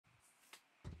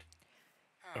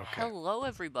Okay. Hello,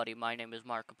 everybody. My name is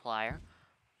Markiplier.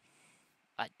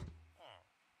 I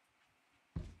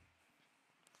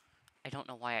I don't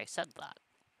know why I said that.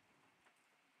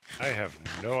 I have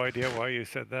no idea why you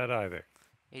said that either.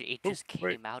 It Oh, just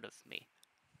wait. came out of me.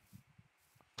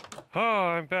 Oh,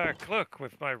 I'm back. Look,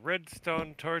 with my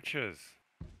redstone torches.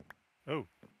 Oh,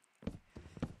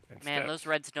 and Man, those steps.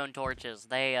 redstone torches,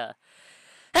 they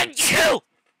Achoo!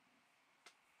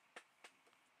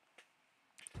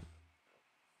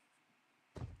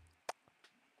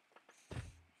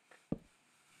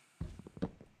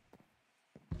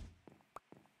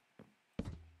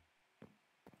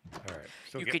 All right,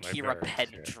 still You getting could my hear a bearings pen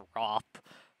here. drop.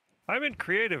 I'm in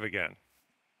creative again.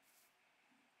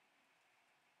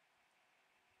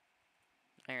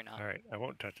 No, you're not. All right, I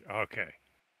won't touch. Okay.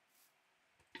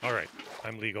 All right,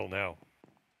 I'm legal now.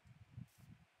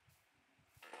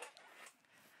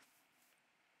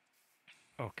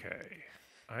 Okay.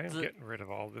 I am The getting rid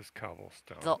of all this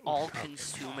cobblestone. the Ooh, copper.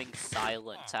 all-consuming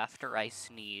silence after I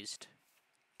sneezed.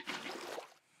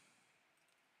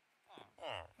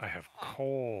 I have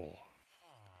coal.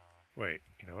 Wait,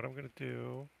 you know what I'm gonna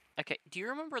do? Okay, do you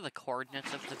remember the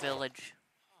coordinates of the village?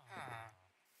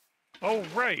 Oh,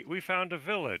 right, we found a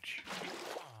village.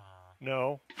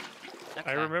 No, I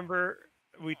Okay. remember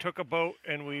we took a boat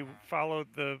and we followed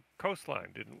the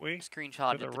coastline, didn't we? To the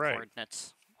Screenshotted the right.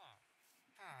 coordinates.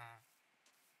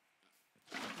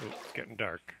 Ooh, it's getting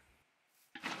dark.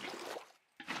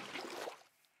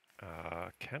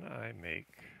 Can I make...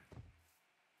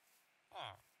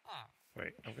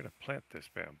 Wait, I'm going to plant this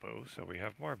bamboo so we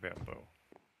have more bamboo.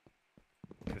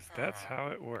 Because that's how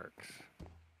it works.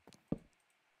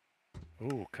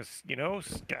 Ooh, because, you know,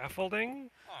 scaffolding,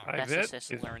 I bet,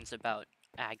 Bessis is... learns about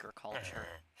agriculture.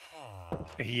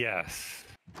 Yes.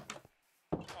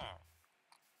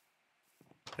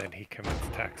 Then he commits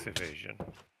tax evasion.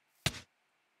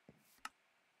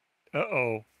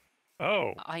 Uh-oh.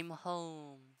 Oh, I'm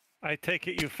home. I take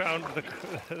it you found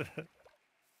the...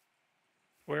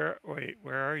 Wait,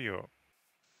 where are you?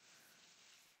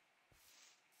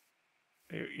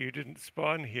 You didn't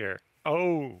spawn here.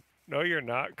 Oh, no, you're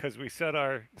not, because we set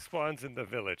our spawns in the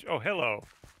village. Oh, hello.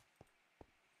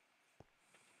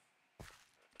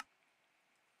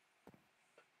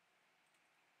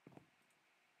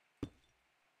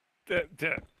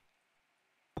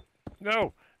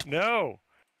 No, no.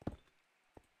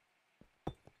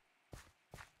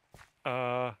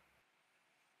 Uh,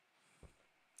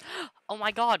 Oh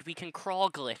my god, we can crawl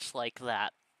glitch like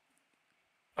that.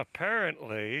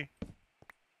 apparently.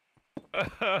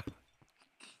 I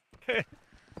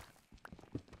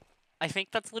think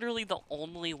that's literally the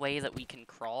only way that we can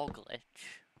crawl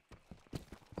glitch.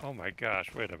 Oh my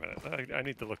gosh, wait a minute. I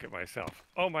need to look at myself.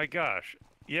 Oh my gosh.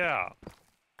 Yeah.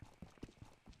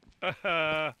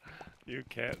 You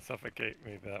can't suffocate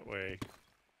me that way.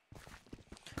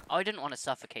 Oh, I didn't want to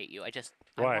suffocate you. I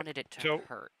What? wanted it to So,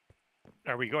 hurt.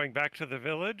 are we going back to the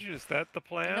village? Is that the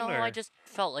plan, No, I or just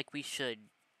felt like we should.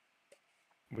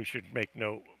 we should make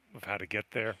note of how to get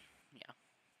there? Yeah.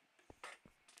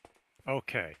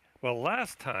 Okay. Well,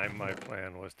 last time my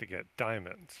plan was to get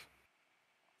diamonds.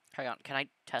 Hang on, can I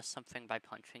test something by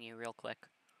punching you real quick?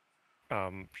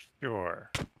 Sure.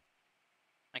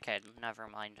 Okay, never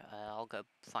mind. I'll go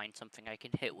find something I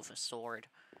can hit with a sword.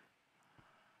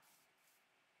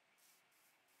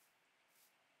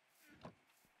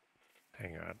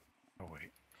 Hang on. Oh,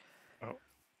 wait. Oh,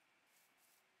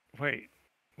 wait.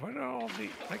 What are all the...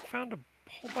 I found a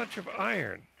whole bunch of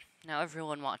iron. Now,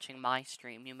 everyone watching my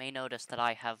stream, you may notice that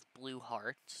I have blue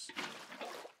hearts.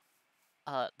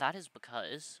 That is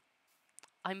because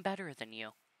I'm better than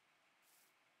you.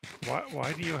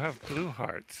 Why do you have blue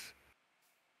hearts?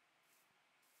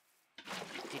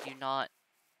 Did you not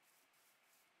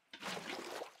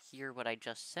hear what I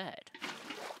just said?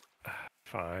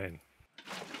 Fine.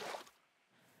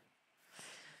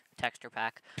 Texture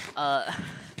pack.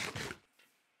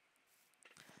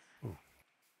 Ooh.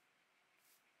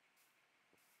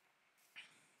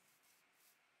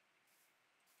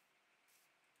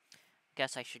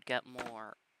 Guess I should get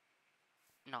more.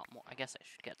 Not more. I guess I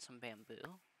should get some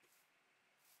bamboo.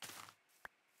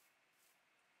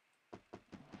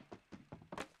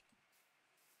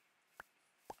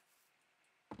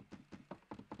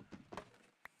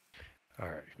 All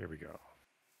right, here we go.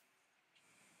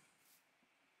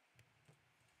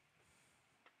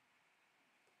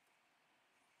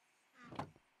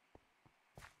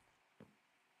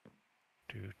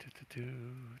 Do do do do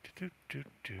do do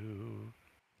do.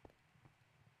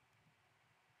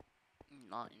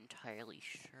 Not entirely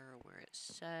sure where it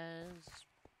says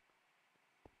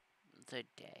the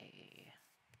day.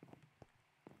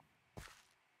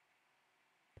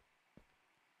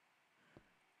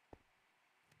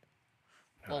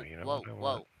 Whoa, you know whoa, what I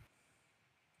want?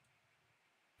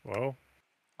 whoa. Whoa.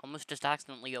 Almost just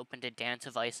accidentally opened a Dance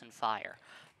of Ice and Fire.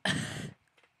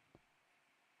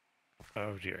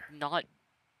 Oh dear. Not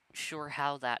sure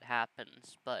how that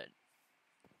happens, but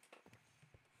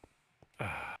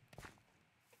I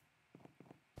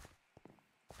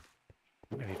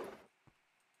need-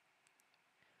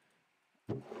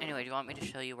 anyway, do you want me to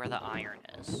show you where the iron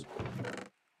is?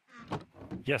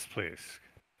 Yes, please.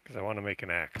 Because I want to make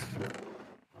an axe.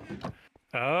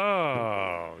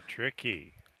 Oh,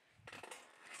 tricky.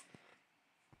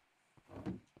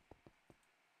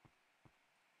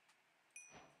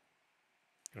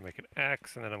 Gonna make an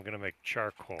axe, and then I'm gonna make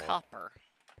charcoal. Copper.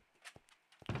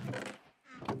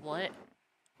 What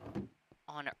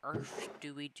on earth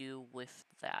do we do with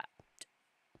that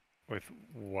With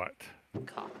what?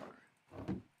 copper?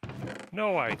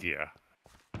 No idea.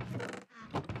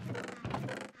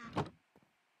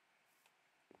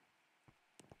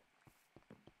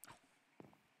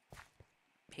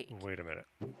 Pig. Wait a minute.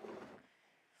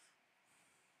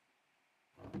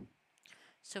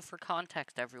 So for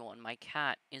context, everyone, my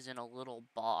cat is in a little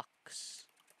box.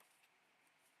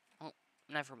 Oh,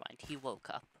 never mind. He woke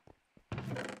up.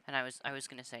 And I was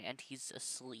gonna say, and he's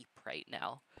asleep right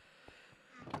now.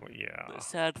 Well, yeah. But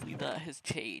sadly, that has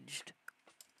changed.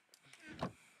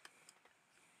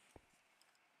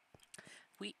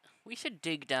 We should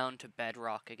dig down to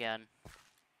bedrock again.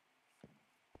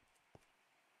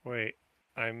 Wait.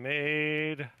 I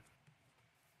made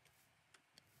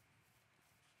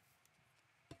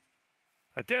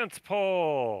a dance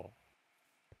pole.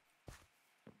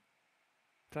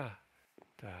 Da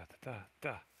da da da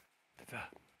da da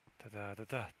da da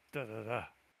da da da da.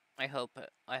 I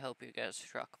hope you get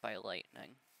struck by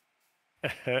lightning.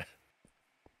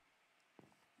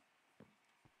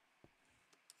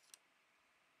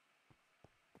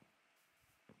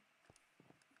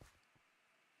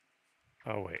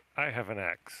 Oh wait, I have an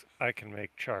axe. I can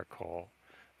make charcoal,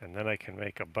 and then I can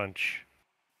make a bunch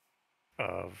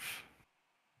of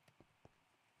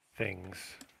things,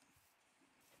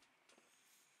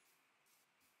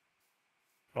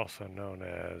 also known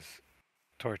as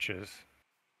torches.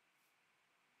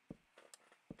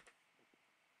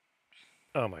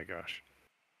 Oh my gosh.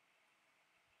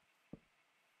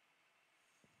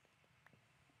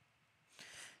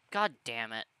 God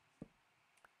damn it.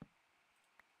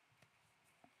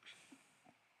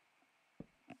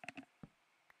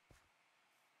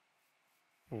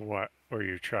 What were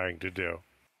you trying to do?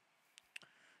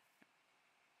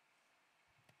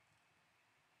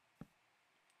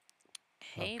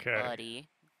 Hey, Okay. buddy.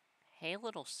 Hey,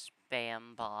 little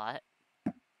spam bot.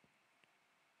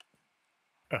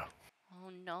 Oh. Oh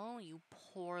no, you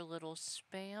poor little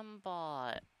spam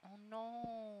bot. Oh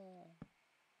no.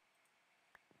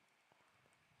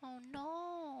 Oh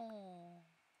no.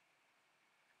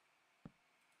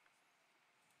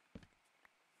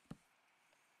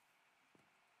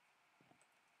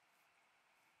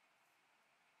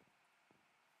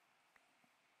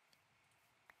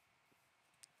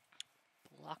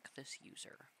 Block this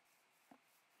user.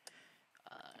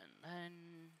 And then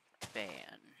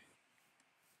ban.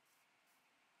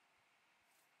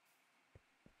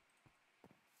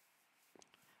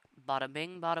 Bada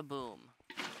bing, bada boom.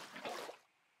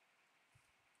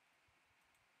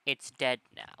 It's dead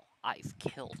now. I've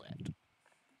killed it.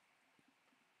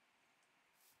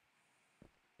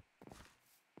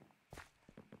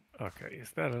 Okay, is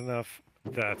that enough?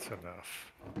 That's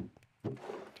enough.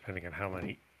 Depending on how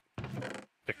many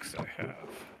sticks I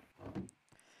have.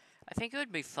 I think it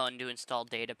would be fun to install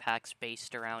data packs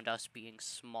based around us being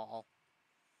small.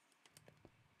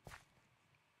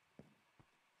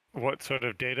 What sort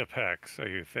of data packs are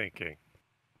you thinking?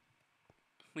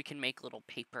 We can make little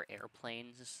paper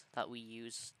airplanes that we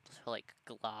use to, like,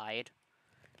 glide.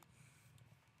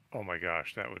 Oh my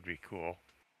gosh, that would be cool.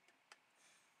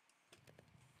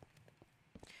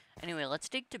 Anyway, let's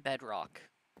dig to bedrock.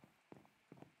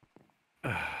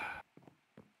 Yeah,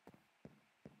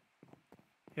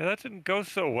 that didn't go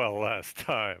so well last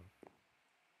time.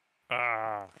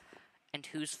 Ah. And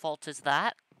whose fault is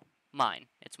that? Mine.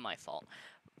 It's my fault.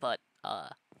 But,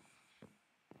 that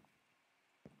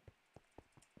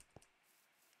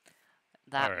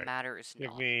Alright. matters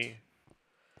Give not. me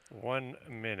 1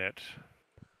 minute.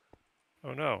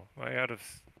 Oh no, I'm out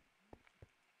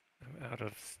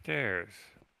of stairs.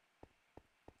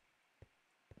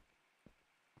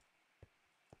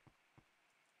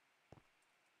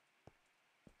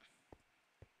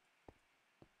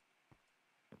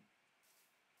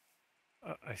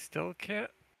 I still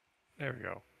can't. There we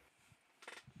go.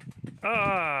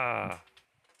 Ah!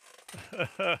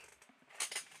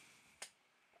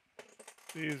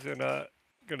 These are not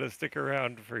gonna stick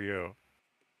around for you.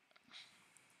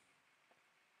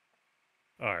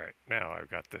 Alright, now I've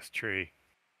got this tree.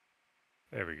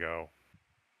 There we go.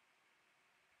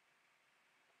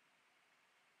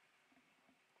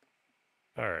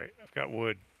 Alright, I've got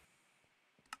wood.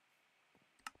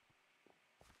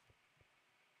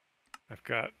 I've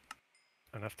got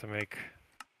enough to make a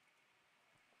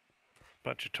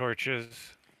bunch of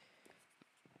torches.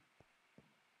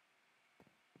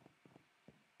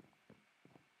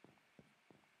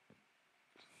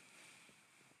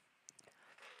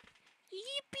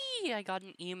 Yippee! I got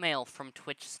an email from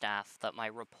Twitch staff that my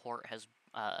report has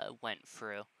went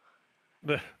through.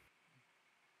 That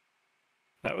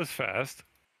was fast.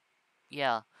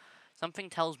 Yeah, something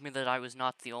tells me that I was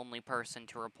not the only person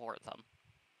to report them.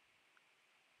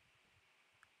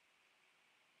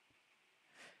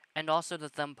 And also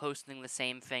that them posting the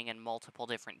same thing in multiple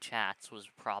different chats was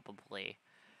probably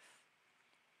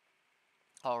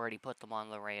already put them on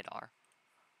the radar.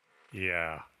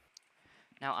 Yeah.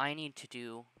 Now I need to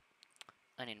do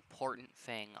an important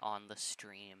thing on the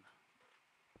stream.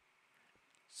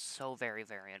 So very,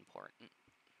 very important.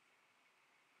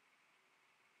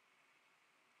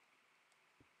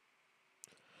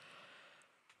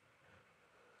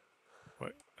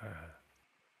 What?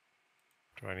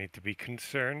 Do I need to be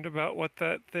concerned about what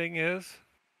that thing is?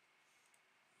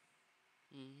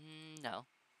 No.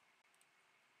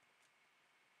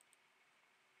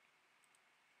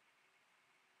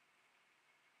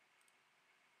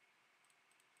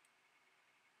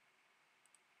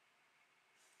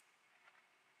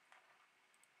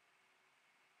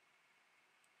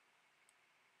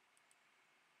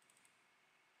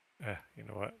 You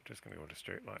know what? I'm just gonna go in a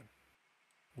straight line.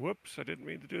 Whoops, I didn't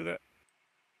mean to do that.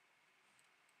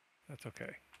 That's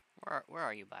okay. Where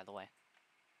are you, by the way?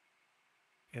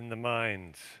 In the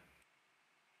mines.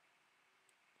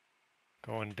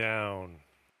 Going down.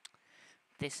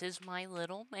 This is my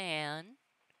little man.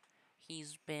 He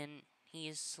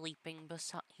is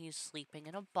sleeping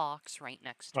in a box right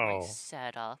next to my Oh.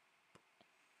 setup.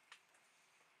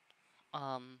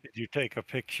 Did you take a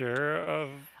picture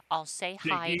of I'll say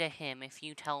hi Piggy? to him if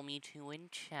you tell me to in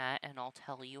chat, and I'll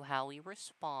tell you how he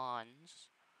responds.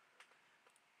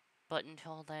 But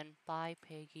until then, bye,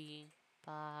 Piggy.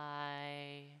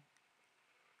 Bye.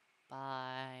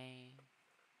 Bye.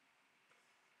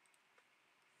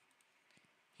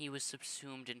 He was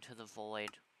subsumed into the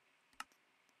void.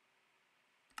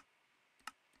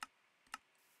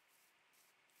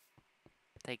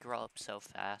 They grow up so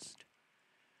fast.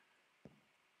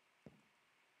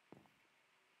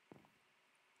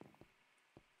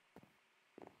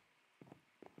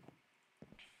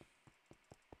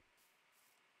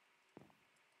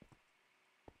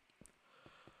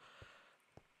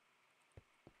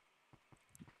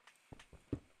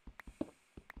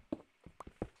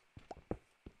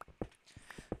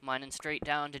 Mining straight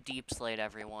down to Deep Slate,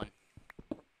 everyone.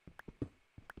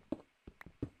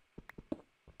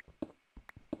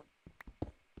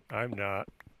 I'm not.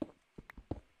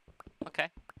 Okay.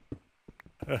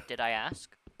 Did I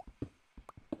ask?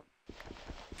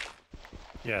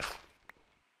 Yes.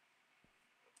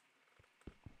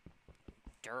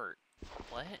 Dirt.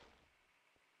 What?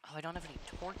 Oh, I don't have any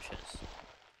torches.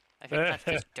 I think that's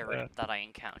just dirt that I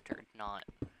encountered, not...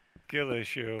 Skill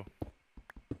issue.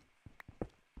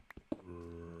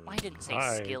 I didn't say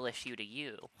skill issue to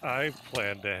you. I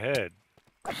planned ahead.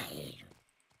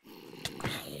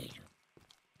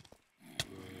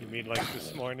 You mean like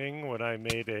this morning when I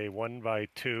made a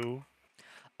 1x2?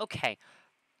 Okay.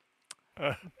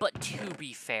 But to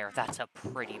be fair, that's a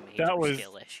pretty major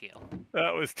skill issue.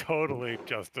 That was totally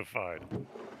justified.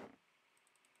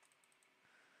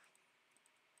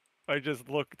 I just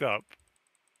looked up.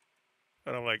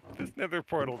 And I'm like, this nether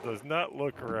portal does not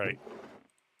look right.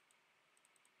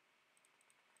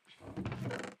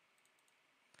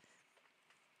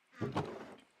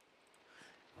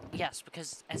 Yes,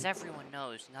 because as everyone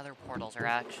knows, nether portals are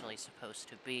actually supposed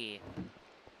to be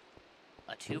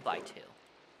a 2x2.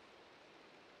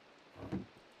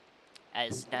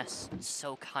 As Ness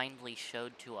so kindly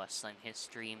showed to us on his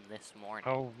stream this morning.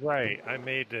 Oh right, I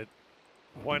made it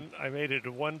a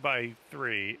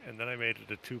 1x3 and then I made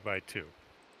it a 2x2.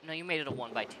 No, you made it a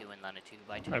 1x2 and then a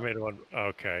 2x2. I made it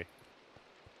okay.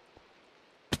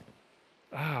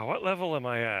 Ah, what level am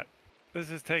I at? This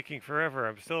is taking forever.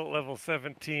 I'm still at level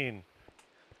 17.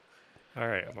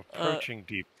 Alright, I'm approaching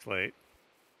Deep Slate.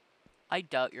 I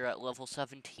doubt you're at level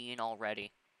 17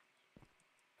 already.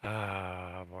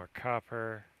 Ah, more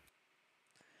copper.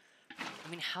 I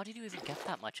mean, how did you even get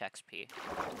that much XP?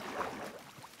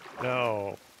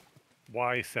 No.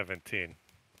 Why 17?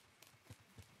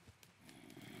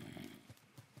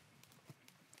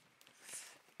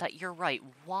 that you're right.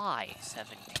 Why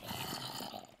 17?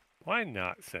 Why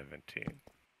not 17?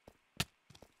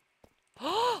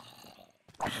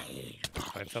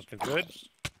 Find something good?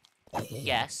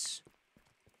 Yes.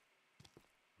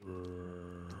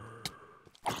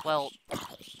 Well,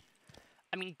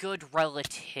 I mean, good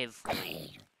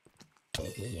relatively.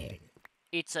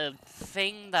 It's a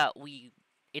thing that we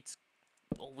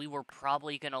were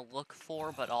probably gonna look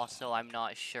for, but also I'm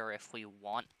not sure if we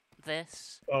want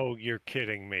this. Oh, you're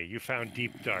kidding me. You found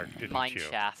Deep Dark, didn't Mine you?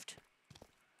 shaft.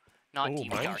 Not Oh,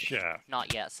 deep mine dark. shaft.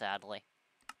 Not yet, sadly.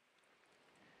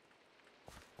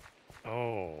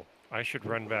 Oh, I should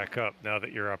run back up now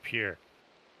that you're up here.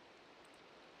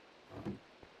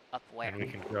 Up where? And we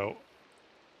can go.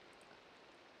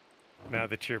 Now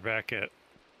that you're back at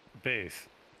base.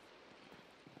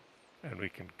 And we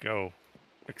can go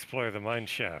explore the mine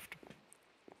shaft.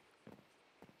 Do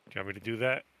you want me to do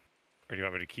that? Or do you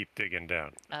want me to keep digging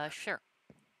down? Sure.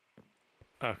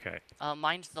 Okay.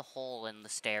 Mine's the hole in the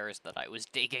stairs that I was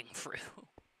digging through.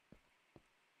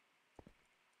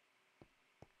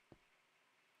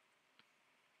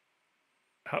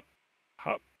 Hop,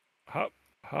 hop, hop,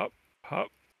 hop,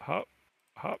 hop, hop,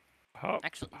 hop, hop.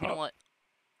 Actually, you know what?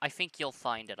 I think you'll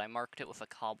find it. I marked it with a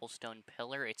cobblestone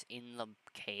pillar. It's in the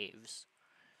caves.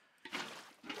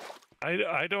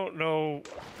 I don't know.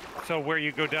 So where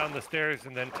you go down the stairs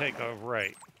and then take a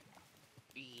right.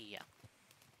 Yeah.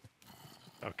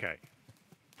 Okay.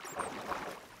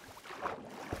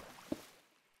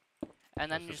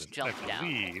 And then just jump I down.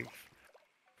 believe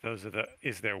those are the.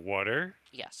 Is there water?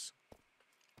 Yes.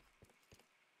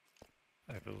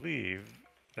 I believe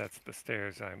that's the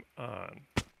stairs I'm on.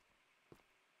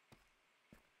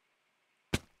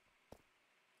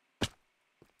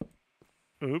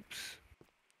 Oops.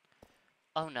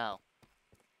 Oh no.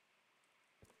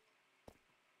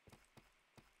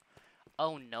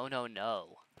 Oh no, no,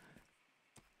 no.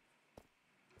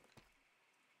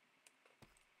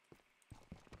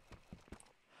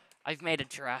 I've made a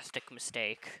drastic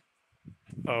mistake.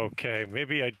 Okay,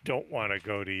 maybe I don't want to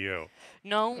go to you.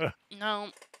 No, no.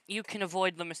 You can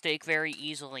avoid the mistake very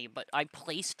easily, but I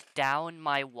placed down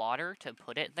my water to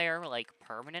put it there, like,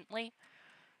 permanently.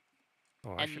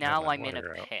 Oh, And now I'm in a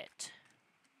pit.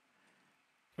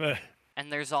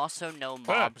 And there's also no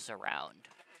mobs around.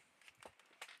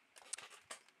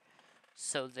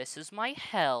 So this is my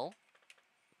hell.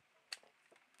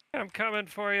 I'm coming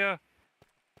for you.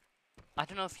 I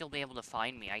don't know if you'll be able to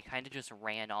find me. I kind of just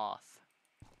ran off.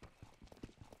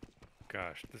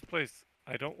 Gosh, this place,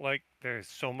 I don't like, there's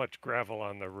so much gravel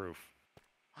on the roof.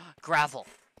 Gravel.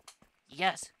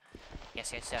 Yes.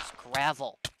 Yes, yes, yes.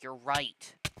 Gravel. You're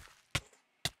right.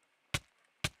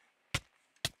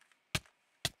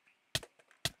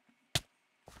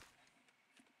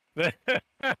 Well,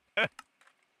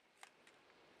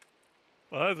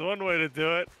 that's one way to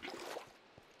do it.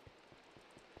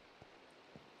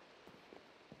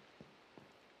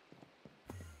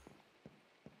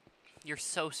 You're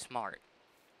so smart.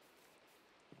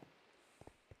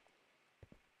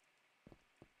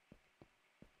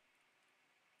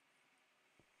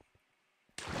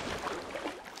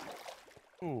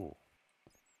 Ooh.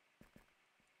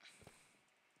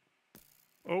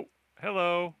 Oh,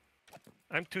 hello.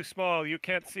 I'm too small. You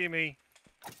can't see me.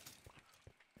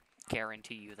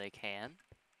 Guarantee you they can.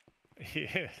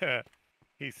 Yeah.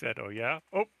 He said, oh yeah?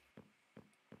 Oh.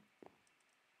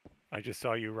 I just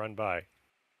saw you run by.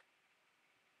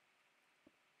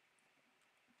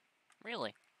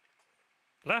 Really?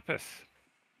 Lapis.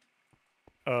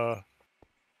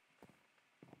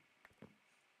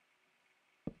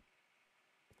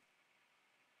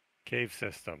 Cave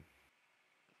system.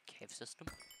 Cave system?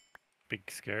 Big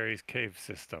Scary cave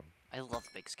system. I love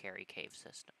big scary cave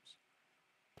systems.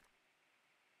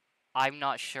 I'm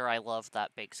not sure I love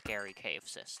that big scary cave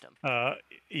system.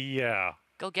 Yeah.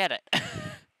 Go get it.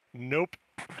 Nope.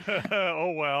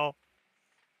 Oh well.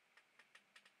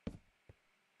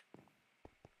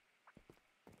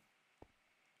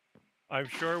 I'm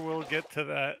sure we'll get to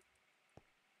that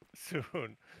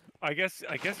soon. I guess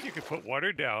you could put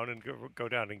water down and go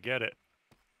down and get it.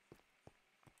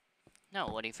 No,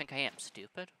 what do you think I am,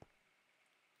 stupid?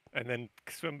 And then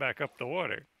swim back up the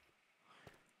water.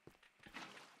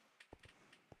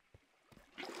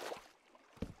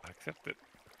 Except that.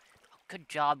 Oh, good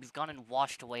job, you've gone and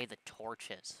washed away the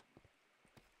torches.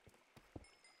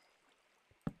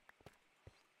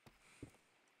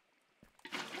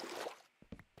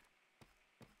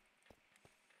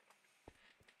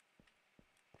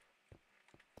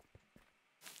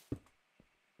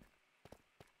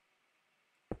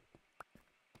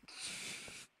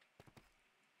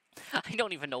 I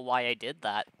don't even know why I did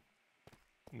that.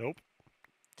 Nope.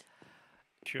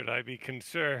 Should I be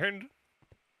concerned?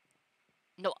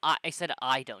 No, I said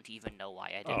I don't even know why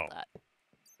I did Oh. that.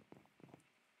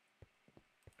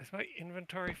 Is my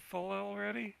inventory full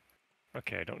already?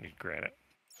 Okay, I don't need granite.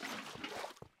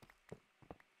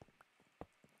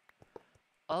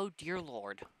 Oh, dear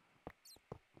Lord.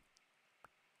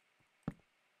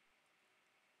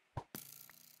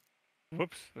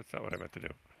 Whoops, that's not what I meant to do.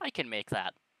 I can make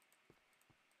that.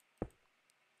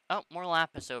 Oh, more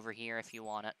lapis over here if you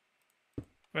want it.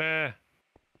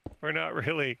 We're not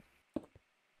really.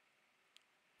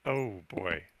 Oh,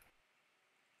 boy.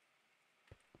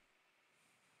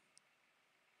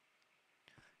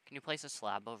 Can you place a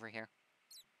slab over here?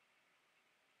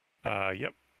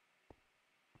 Yep.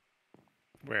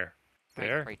 Where? Right,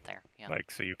 There? right there. Yeah.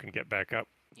 Like, so you can get back up?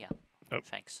 Yeah. Oh.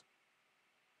 Thanks.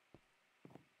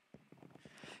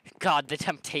 God, the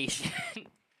temptation.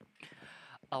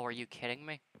 Oh, are you kidding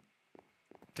me?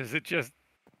 Does it just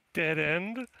dead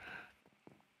end?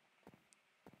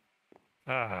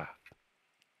 Ah.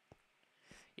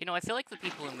 You know, I feel like the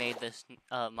people who made this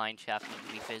mine shaft need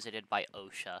to be visited by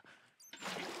OSHA.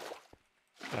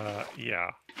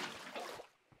 Yeah.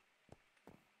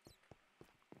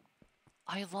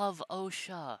 I love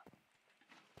OSHA.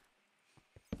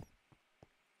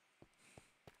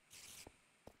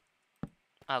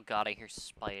 Oh god, I hear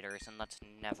spiders, and that's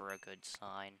never a good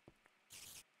sign.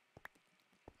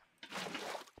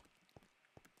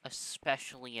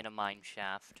 Especially in a mine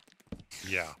shaft.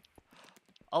 Yeah.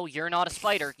 Oh, you're not a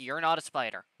spider. You're not a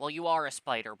spider. Well, you are a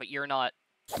spider, but you're not...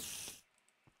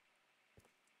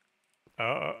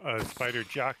 A spider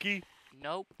jockey?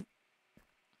 Nope.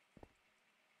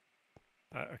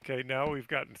 Okay, now we've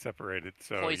gotten separated,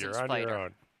 so Poison you're on spider. your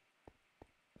own.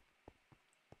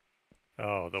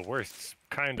 Oh, the worst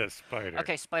kind of spider.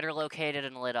 Okay, spider located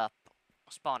and lit up.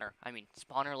 Spawner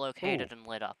located and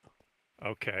lit up.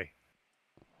 Okay.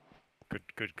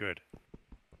 Good.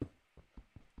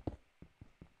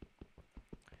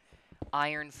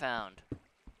 Iron found.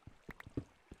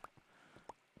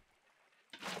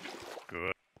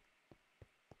 Good.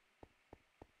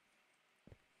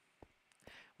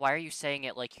 Why are you saying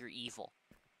it like you're evil?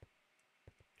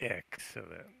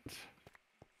 Excellent.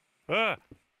 Ah!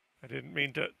 I didn't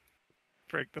mean to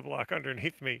break the block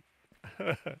underneath me.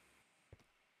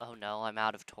 Oh no, I'm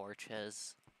out of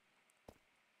torches.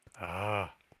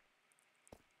 Ah.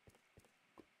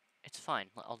 It's fine.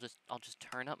 I'll just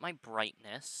turn up my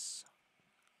brightness.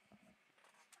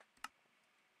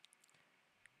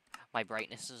 My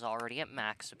brightness is already at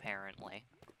max, apparently.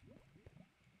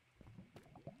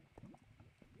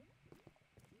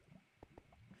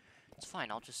 It's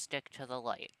fine, I'll just stick to the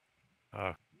light.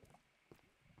 I've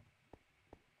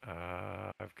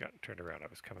gotten turned around. I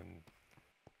was coming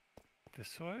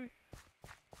this way?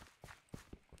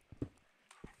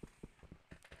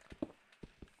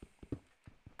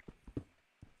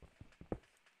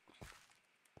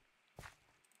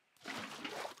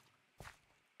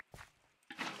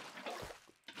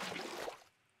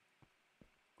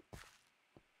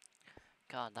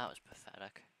 God, that was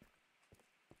pathetic.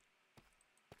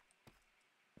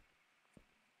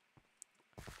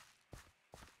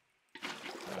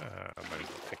 I might as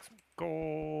well take some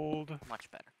gold. Much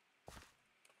better.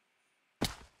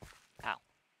 Ow.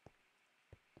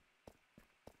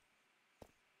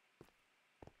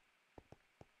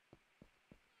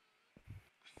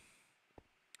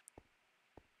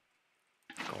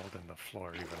 Gold in the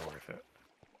floor, even worth it.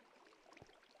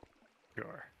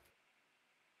 Sure.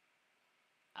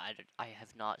 I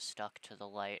have not stuck to the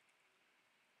light.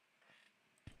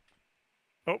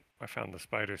 Oh, I found the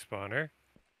spider spawner.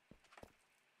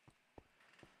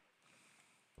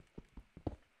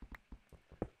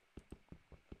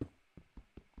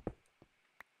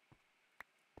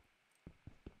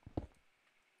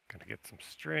 Gonna get some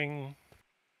string.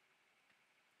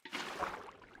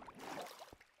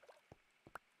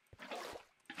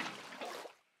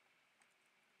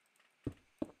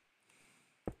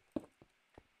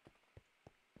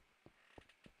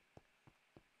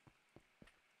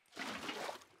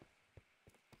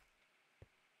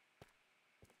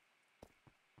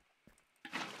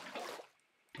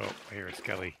 Oh, I hear a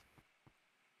skelly.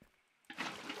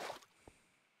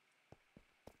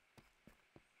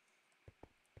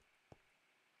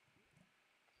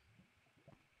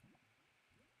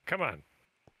 Come on.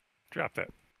 Drop that.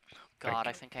 God,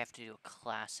 I think I have to do a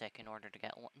classic in order to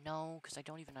get one. No, because I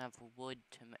don't even have wood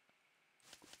to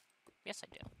Yes, I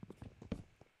do.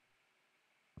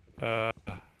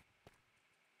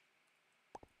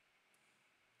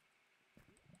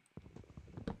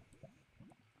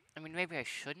 I mean, maybe I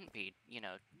shouldn't be, you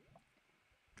know,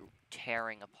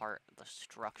 tearing apart the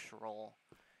structural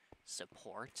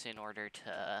supports in order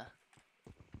to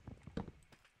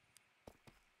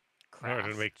In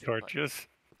order to make craft, but torches.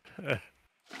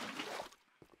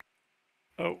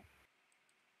 Oh.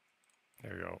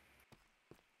 There we go.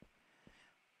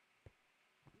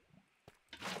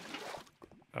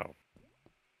 Oh.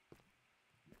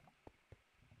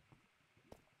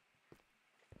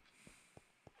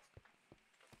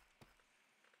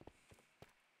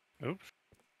 Oops.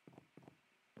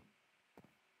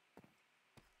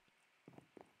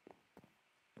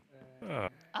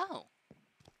 oh,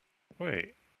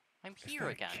 Wait. I'm Is here that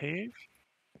a again. cave?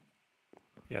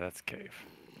 Yeah, that's cave.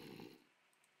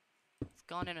 I've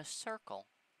gone in a circle.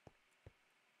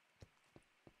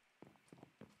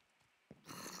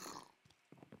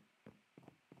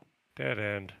 Dead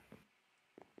end.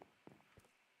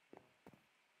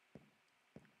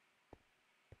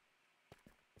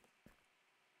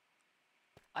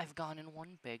 I've gone in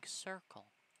one big circle.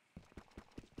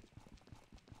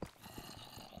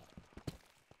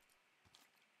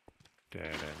 Dead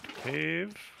end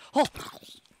cave. Oh!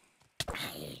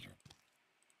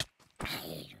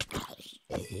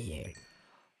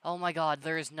 Oh my god,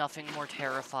 there is nothing more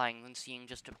terrifying than seeing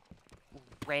just a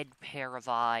red pair of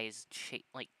eyes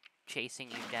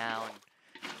chasing you down.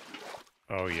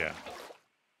 Oh yeah.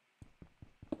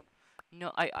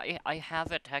 No, I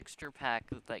have a texture pack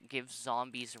that gives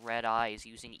zombies red eyes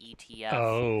using ETF,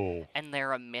 Oh. and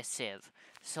they're emissive,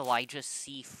 so I just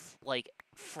see,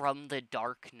 from the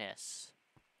darkness.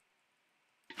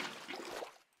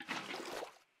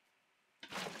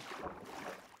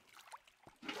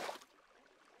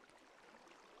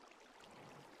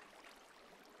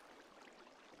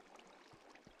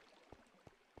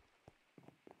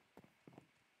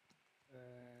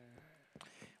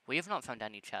 We have not found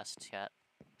any chests yet.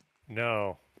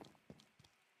 No.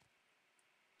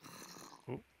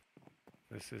 Oop.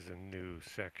 This is a new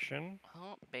section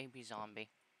Oh, baby zombie.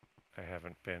 I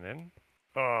haven't been in.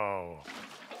 Oh.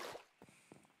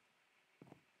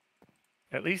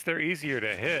 At least they're easier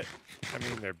to hit. I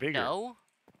mean, they're bigger No?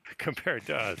 compared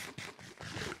to us.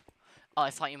 Oh, I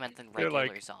thought you meant the They're regular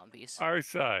like zombies. our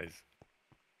size.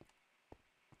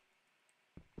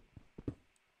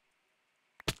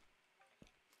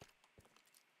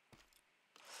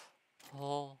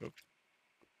 Oh. Oops.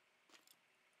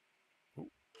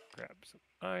 Ooh, grab some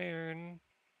iron.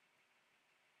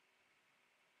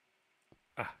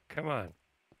 Ah, come on.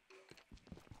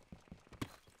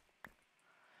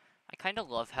 I kind of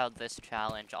love how this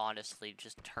challenge honestly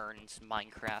just turns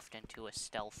Minecraft into a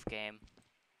stealth game.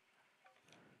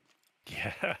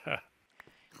 Yeah.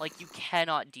 Like, you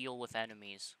cannot deal with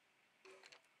enemies.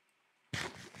 At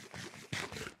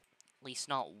least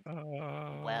not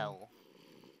well.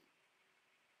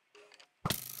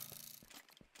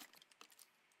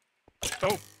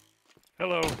 Oh,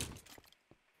 hello.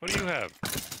 What do you have?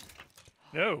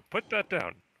 No, put that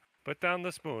down. Put down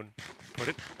the spoon. Put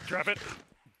it, drop it,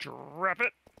 drop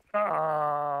it.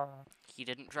 Ah. He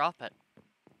didn't drop it.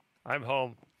 I'm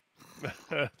home.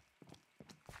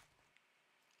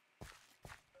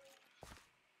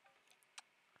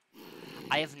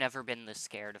 I have never been this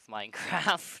scared of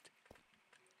Minecraft.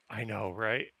 I know,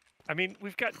 right? I mean,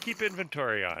 we've got keep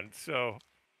inventory on, so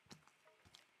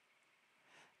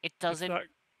It it's doesn't... not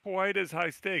quite as high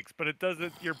stakes, but it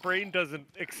doesn't, your brain doesn't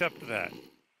accept that.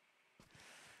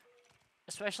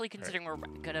 Especially considering we're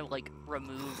gonna,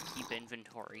 remove keep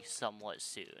inventory somewhat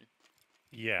soon.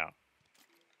 Yeah.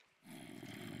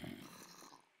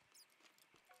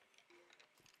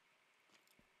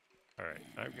 Alright,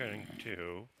 I'm going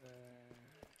to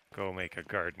go make a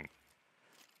garden.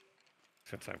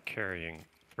 Since I'm carrying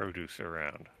produce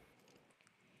around.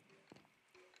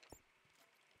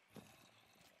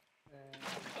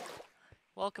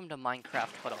 Welcome to Minecraft,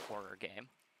 but a horror game.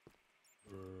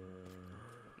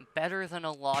 Better than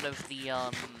a lot of the,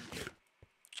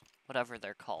 whatever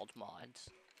they're called mods.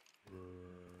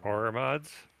 Horror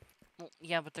mods? Well,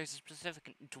 yeah, but there's a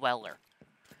specific dweller.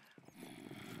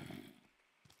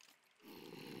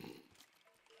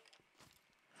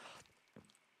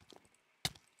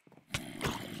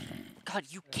 God,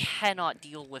 you cannot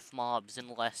deal with mobs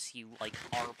unless you,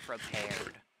 are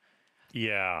prepared.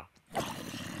 Yeah.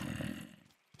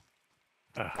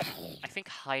 I think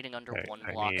hiding under Right, one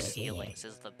I block need- ceilings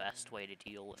is the best way to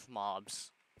deal with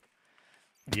mobs.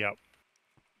 Yep.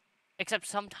 Except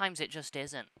sometimes it just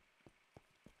isn't.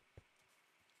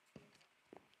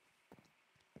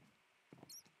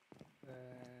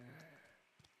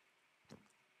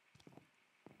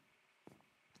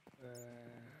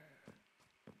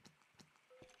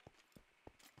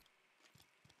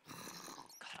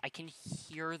 God, I can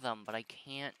hear them, but I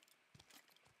can't.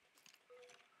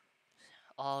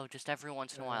 Oh, just every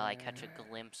once in a while I catch a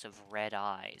glimpse of red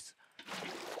eyes.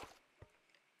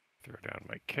 Throw down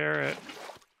my carrot.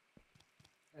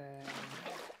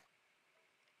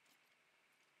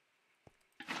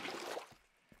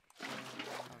 Oh,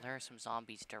 there are some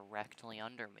zombies directly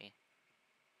under me.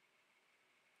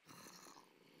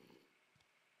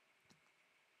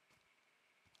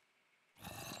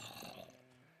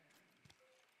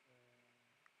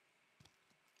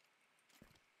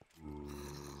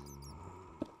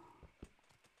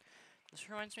 This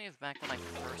reminds me of back when I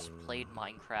first played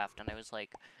Minecraft, and I was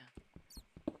like,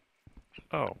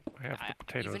 Oh, I have the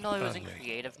potatoes. even though I was in done.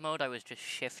 creative mode, I was just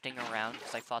shifting around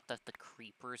because I thought that the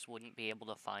creepers wouldn't be able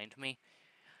to find me.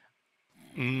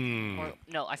 Mmm. Or,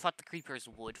 no, I thought the creepers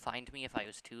would find me if I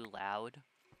was too loud.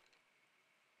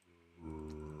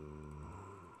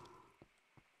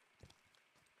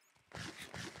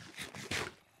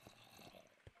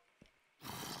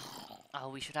 Oh,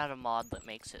 we should add a mod that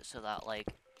makes it so that, like,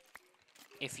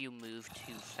 if you move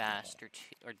too fast or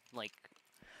like,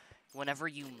 whenever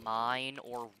you mine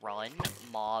or run,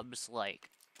 mobs, like,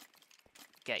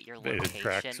 get your It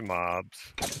attracts location. mobs.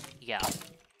 Yeah.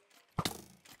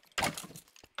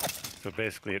 So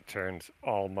basically it turns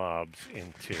all mobs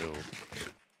into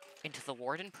Into the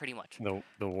warden, pretty much.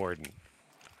 the warden.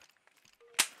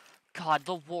 God,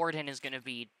 the warden is gonna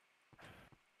be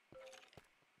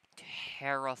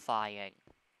terrifying.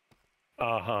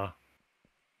 Uh-huh.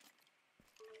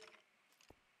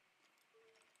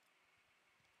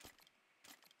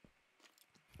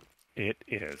 It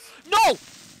is. No!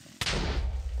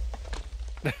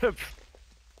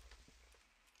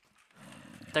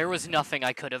 There was nothing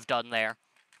I could have done there.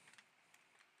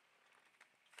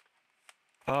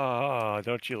 Ah,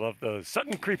 don't you love those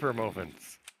sudden creeper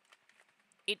moments?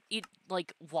 It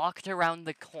like walked around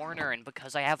the corner, and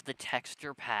because I have the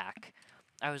texture pack,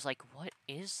 I was like, what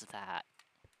is that?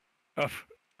 Oh,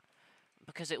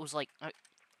 Because it was like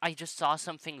I just saw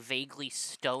something vaguely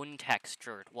stone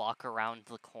textured walk around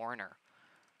the corner.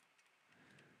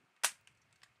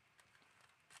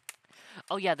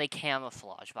 Oh yeah, they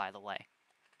camouflage, by the way.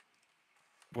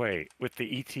 wait, with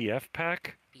the ETF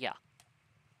pack? Yeah.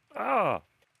 Ah,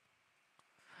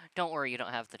 Don't worry, you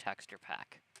don't have the texture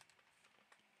pack.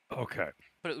 okay.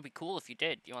 But it would be cool if you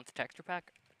did. You want the texture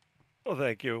pack? Well,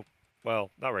 thank you.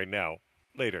 Well, not right now.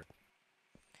 Later.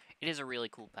 It is a really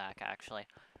cool pack, actually.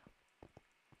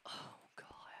 Oh,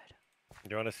 God.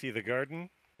 You want to see the garden?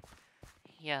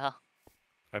 Yeah.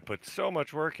 I put so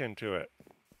much work into it.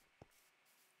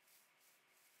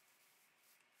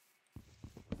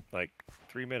 Like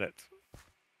 3 minutes.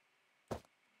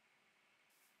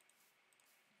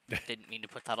 Didn't mean to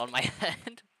put that on my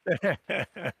head.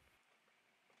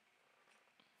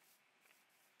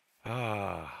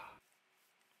 Ah.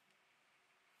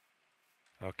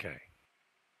 Okay.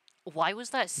 Why was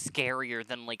that scarier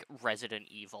than, like, Resident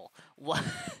Evil? What?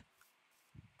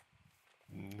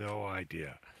 No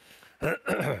idea.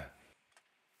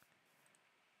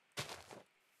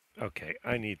 Okay,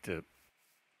 I need to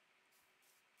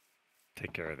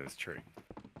take care of this tree.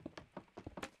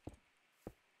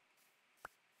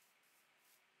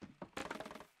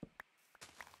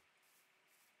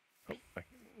 Oh,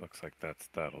 looks like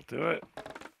that'll do it.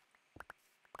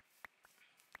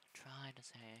 Try to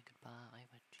say goodbye,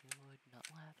 but you would not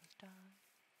let us die.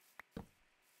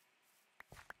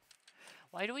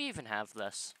 Why do we even have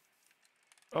this?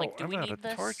 Oh, Like, do I'm we out need of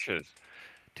this? torches.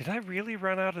 Did I really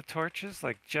run out of torches,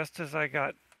 like, just as I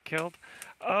got killed?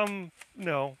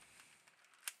 No.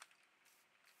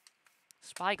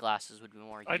 Spy glasses would be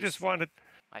more useful. I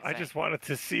just wanted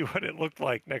to see what it looked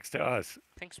like next to us.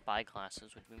 I think spy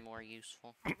glasses would be more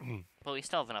useful. But we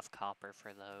still have enough copper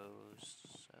for those,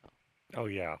 so... Oh,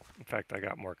 yeah. In fact, I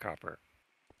got more copper.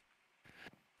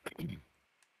 You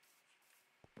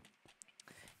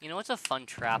know what's a fun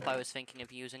trap I was thinking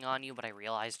of using on you, but I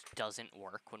realized doesn't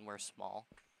work when we're small?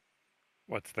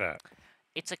 What's that?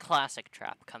 It's a classic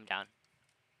trap. Come down.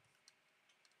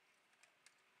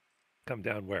 Come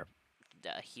down where?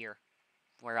 Here.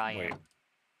 Where I Wait. am.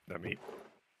 Let me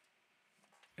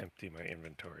empty my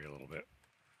inventory a little bit.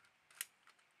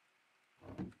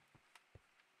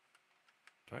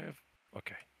 Do I have...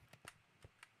 Okay.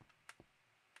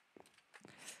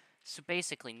 So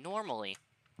basically, normally,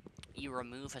 you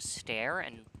remove a stair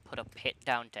and put a pit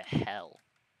down to hell.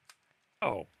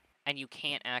 Oh. And you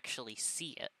can't actually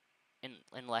see it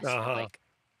unless Uh-huh. you're like...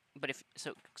 But if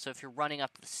if you're running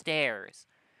up the stairs,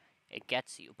 it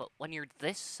gets you. But when you're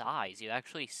this size, you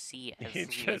actually see every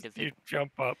individual. You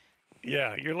jump up.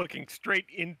 Yeah, you're looking straight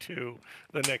into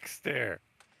the next stair.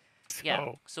 Yeah,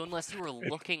 So so unless you were it,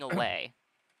 looking away,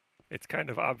 it's kind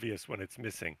of obvious when it's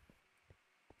missing.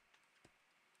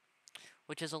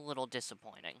 which is a little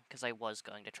disappointing, because I was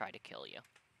going to try to kill you.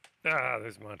 Ah,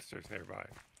 there's monsters nearby.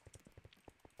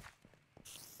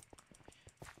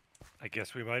 I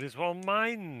guess we might as well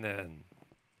mine then.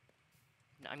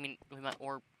 I mean, we might,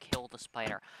 or kill the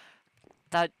spider.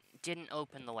 That didn't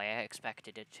open the way I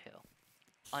expected it to.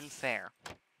 Unfair.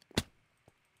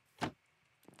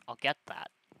 I'll get that.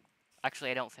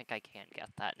 Actually, I don't think I can get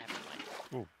that. Never mind.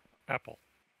 Ooh, apple.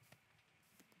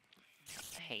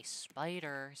 Hey,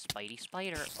 spider. Spidey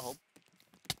spider. Oh.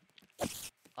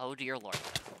 Oh, dear lord.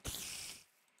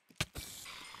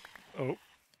 Oh,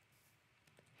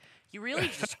 You really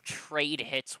just trade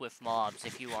hits with mobs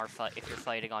if you are if you're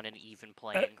fighting on an even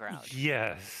playing ground.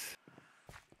 yes.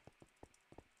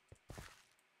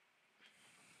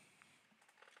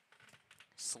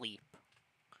 Sleep.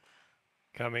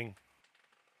 Coming.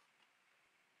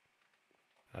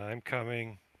 I'm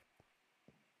coming.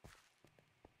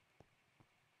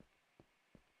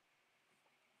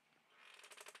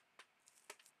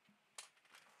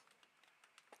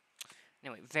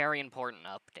 Anyway, very important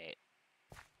update.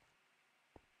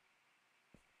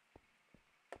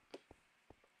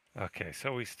 Okay,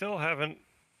 so we still haven't...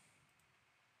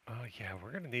 Oh yeah,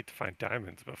 we're gonna need to find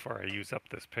diamonds before I use up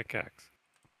this pickaxe.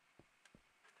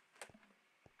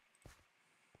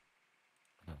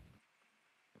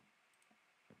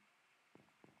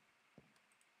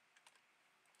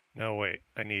 No, wait,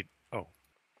 I need... Oh,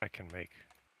 I can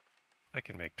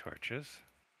make torches.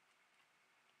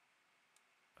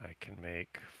 I can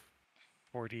make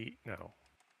 40... No,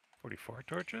 44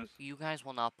 torches? You guys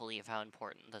will not believe how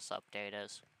important this update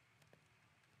is.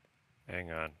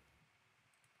 Hang on.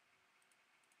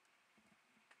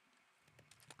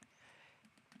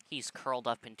 He's curled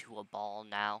up into a ball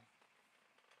now.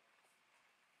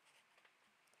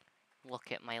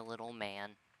 Look at my little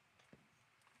man.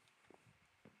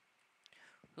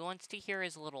 Who wants to hear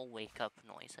his little wake-up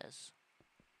noises?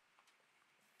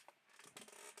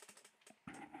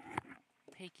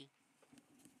 Piggy.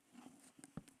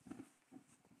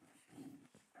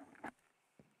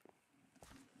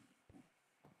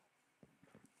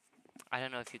 I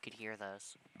don't know if you could hear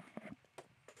those.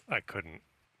 I couldn't.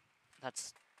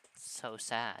 That's so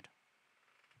sad.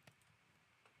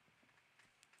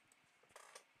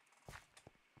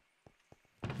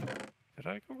 Did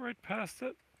I go right past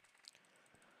it?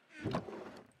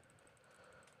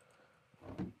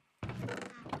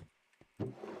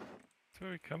 So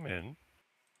we come in.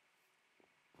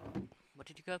 What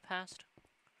did you go past?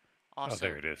 Oh, Also,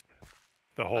 there it is.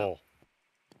 The hole.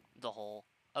 the hole.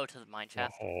 Oh, to the mine The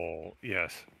shaft. hole,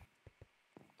 yes.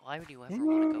 Why would you ever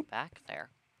want to go back there?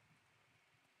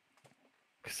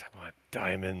 Because I want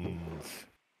diamonds.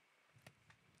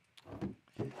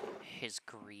 His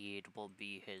greed will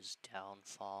be his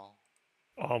downfall.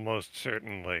 Almost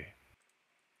certainly.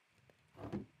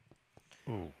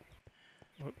 Ooh.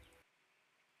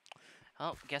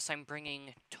 Oh, guess I'm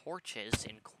bringing torches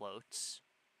in quotes.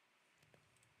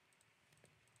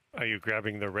 Are you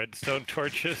grabbing the redstone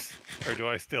torches? Or do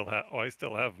I still have... Oh, I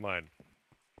still have mine.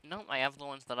 No, I have the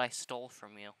ones that I stole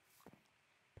from you.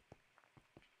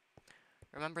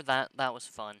 Remember that? That was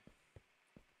fun.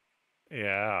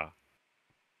 Yeah.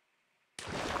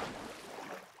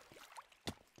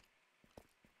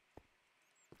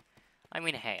 I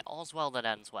mean, hey, all's well that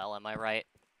ends well, am I right?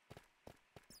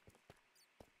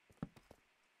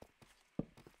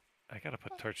 I gotta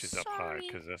put torches up high,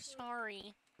 because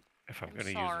Sorry. if I'm I'm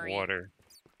gonna sorry. use water...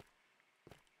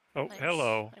 Oh,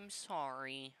 hello. I'm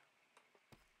sorry.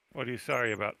 What are you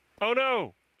sorry about? Oh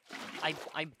no! I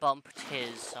bumped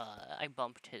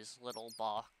his little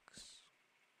box.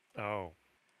 Oh.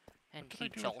 And What he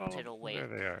did I do with all jolted of- away. There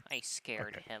they are. I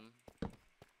scared Okay. him.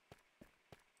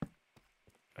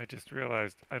 I just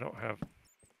realized I don't have...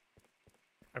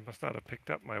 I must not have picked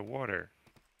up my water.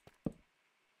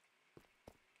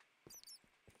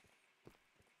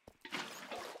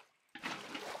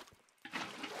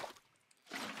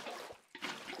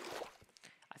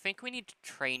 I think we need to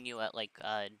train you at, like,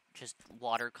 just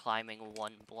water climbing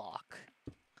one block.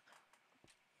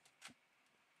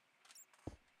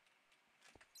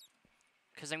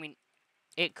 Because, I mean,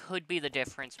 it could be the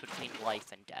difference between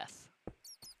life and death.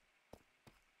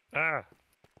 Ah!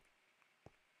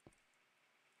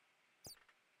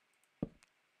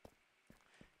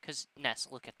 Because, Ness,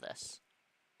 look at this.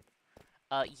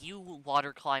 You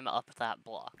water climb up that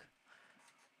block.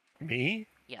 Me?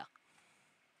 Yeah.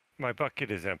 My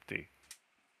bucket is empty.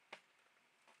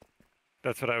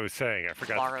 That's what I was saying. I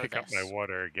forgot Borrow to pick up my this.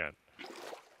 water again.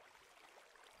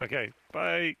 Okay,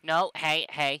 bye. No,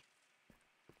 hey.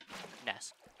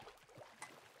 Ness.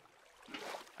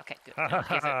 Okay, good.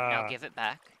 Now give it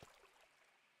back.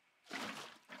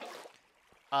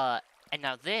 And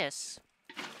now this.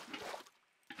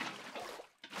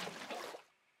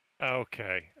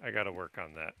 Okay, I gotta work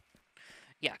on that.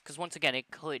 Yeah, because once again,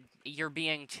 you're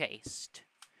being chased.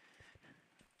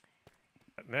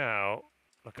 Now,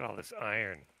 look at all this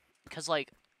iron. Because,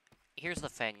 like, here's the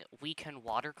thing. We can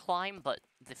water climb, but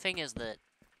the thing is that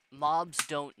mobs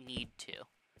don't need to.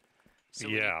 So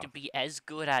we need to be as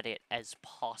good at it as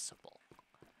possible.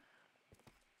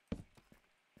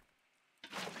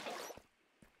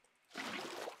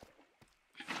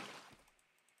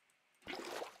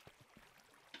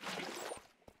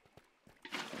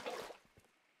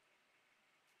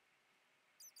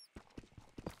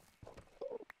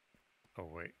 Oh,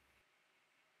 wait.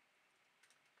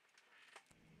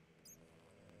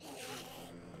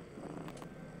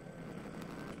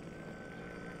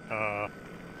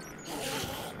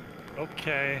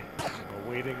 Okay. I'm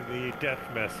awaiting the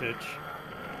death message.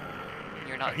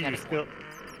 You're not getting one.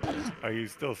 Are you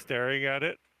still staring at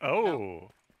it? Oh!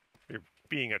 No. You're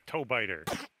being a toe biter.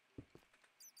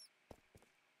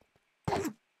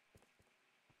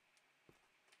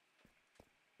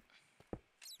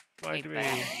 I'd better be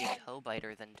a toe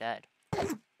biter than dead.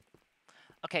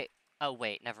 Okay. Oh,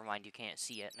 wait. Never mind. You can't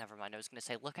see it. Never mind. I was going to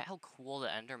say, look at how cool the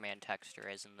Enderman texture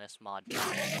is in this mod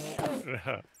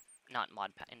pack. Not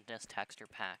mod pack, in this texture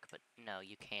pack, but no,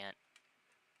 you can't.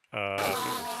 There's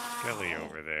a skelly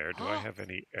over there. Do I have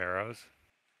any arrows?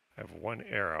 I have one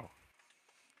arrow.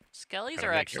 Skellies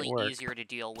are actually easier to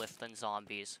deal with than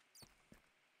zombies.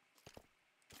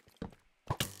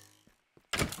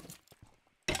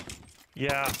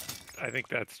 Yeah, I think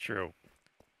that's true.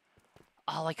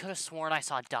 Oh, I could have sworn I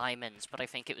saw diamonds, but I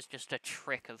think it was just a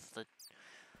trick of the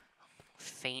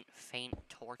faint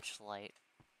torchlight.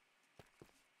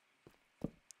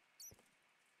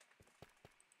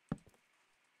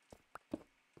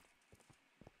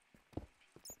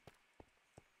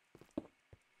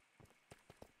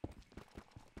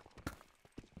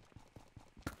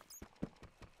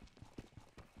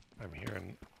 I'm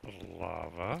hearing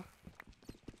lava.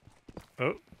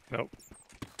 Oh, nope.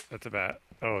 That's a bat.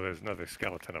 Oh, there's another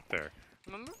skeleton up there.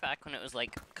 Remember back when it was,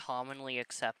 like, commonly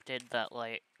accepted that,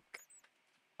 like,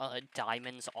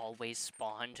 diamonds always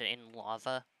spawned in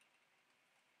lava?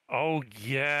 Oh,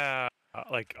 yeah!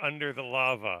 Like, under the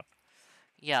lava.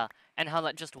 Yeah, and how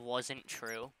that just wasn't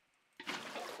true.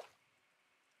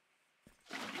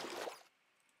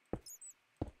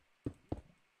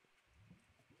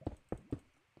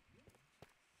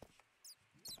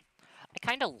 I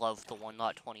kind of love the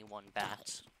 1.21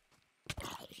 bats.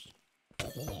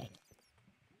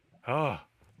 Oh.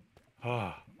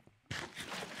 Oh.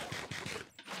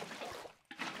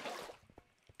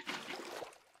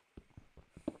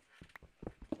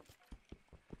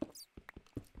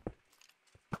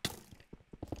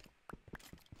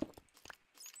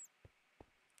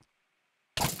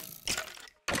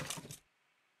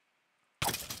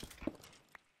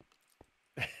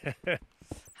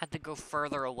 Had to go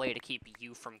further away to keep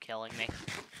you from killing me.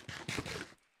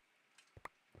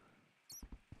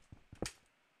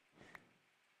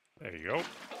 There you go.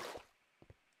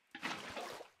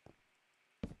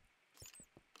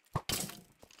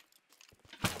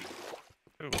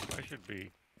 Ooh, I should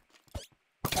be...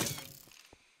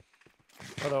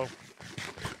 Hello.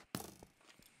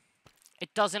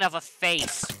 It doesn't have a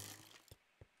face.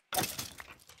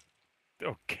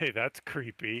 Okay, that's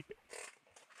creepy.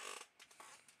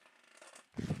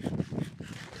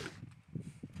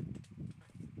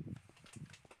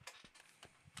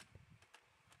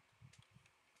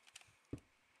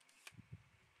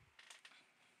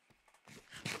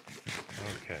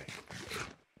 Okay.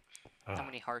 How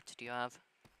many hearts do you have?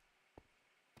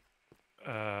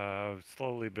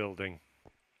 Slowly building.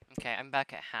 Okay, I'm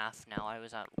back at half now. I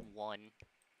was at 1.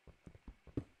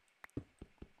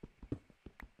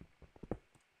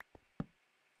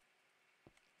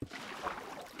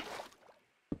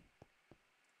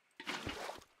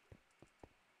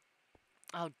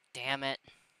 Oh, damn it.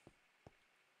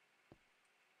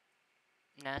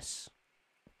 Ness.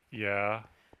 Yeah.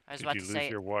 I was Did about you to lose say,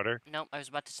 your water? nope, I was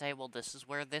about to say, well, this is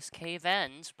where this cave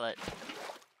ends, but...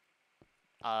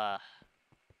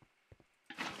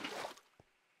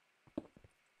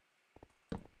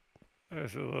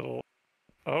 There's a little...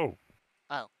 Oh.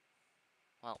 Oh.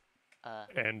 Well,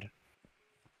 End.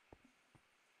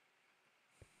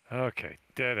 Okay,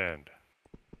 dead end.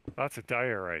 Lots of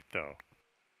diorite, though.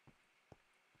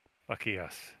 Lucky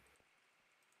us.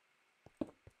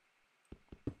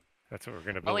 That's what we're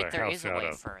gonna build our house out of. there is a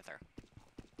way further.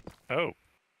 Oh.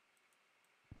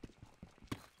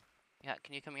 Yeah,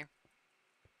 can you come here?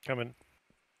 Coming.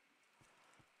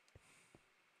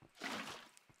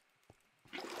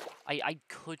 I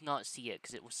could not see it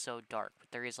because it was so dark,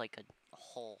 but there is like a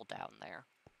hole down there.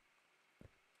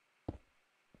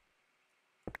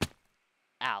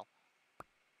 Ow.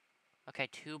 Okay,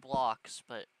 2 blocks,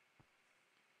 but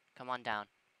come on down.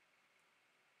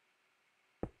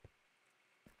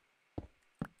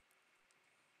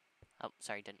 Oh,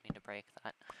 sorry, didn't mean to break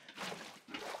that.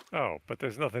 Oh, but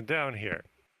there's nothing down here.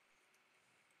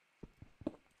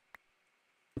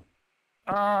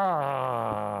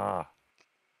 Ah!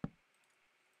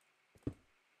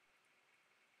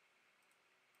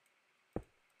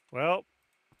 Well,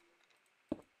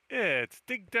 it's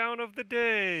dig down of the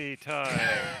day time.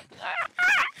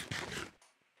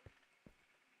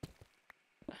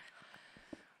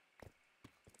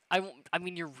 I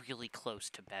mean, you're really close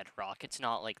to bedrock. It's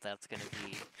not like that's gonna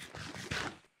be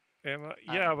Am I?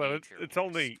 a Yeah, but major it's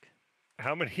only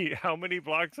risk. how many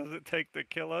blocks does it take to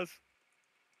kill us?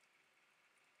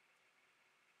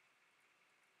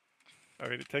 I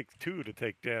mean, it takes 2 to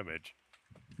take damage.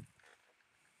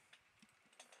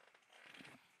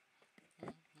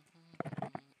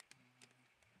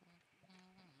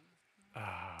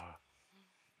 Ah.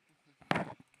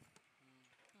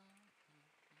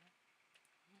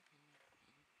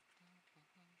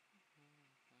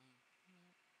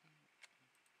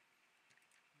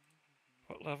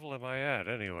 What level am I at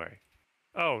anyway?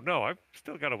 Oh, no, I've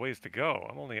still got a ways to go.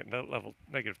 I'm only at level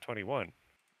negative 21.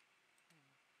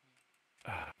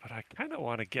 But I kind of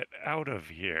want to get out of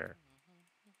here.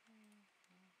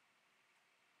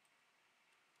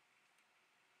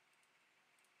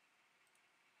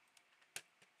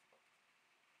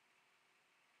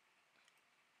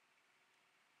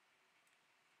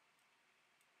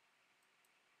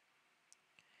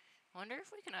 I wonder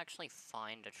if we can actually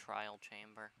find a trial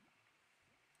chamber.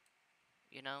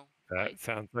 You know? That Like,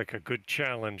 sounds like a good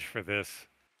challenge for this.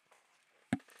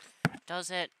 does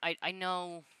it? I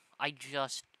know I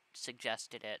just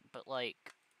suggested it, but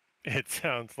like, It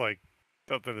sounds like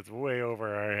something that's way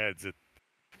over our heads.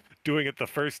 Doing it the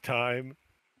first time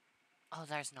oh,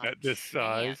 there's not a at this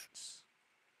size. chance.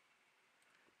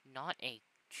 Not a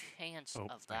chance Oh,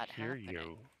 of I that hear happening.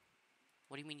 you.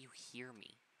 What do you mean you hear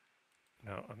me?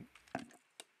 No,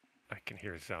 I can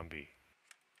hear a zombie.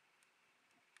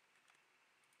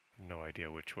 No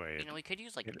idea which way You know, we could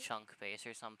use like it- chunk base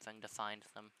or something to find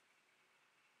them.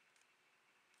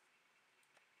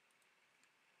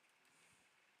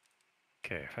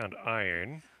 Okay, I found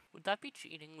iron. Would that be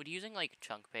cheating? Would using like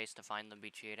chunk base to find them be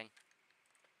cheating?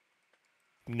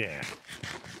 Nah.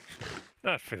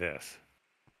 Not for this.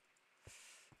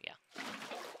 Yeah.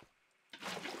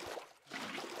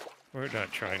 We're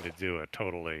not trying to do a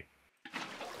totally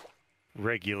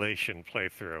regulation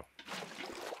playthrough.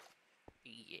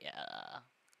 Yeah.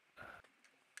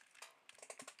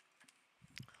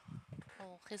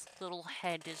 Oh, his little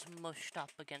head is mushed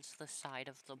up against the side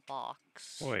of the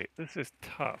box. Wait, this is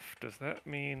tough. Does that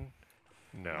mean...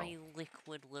 No. My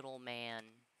liquid little man.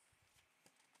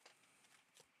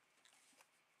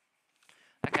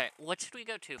 Okay, what should we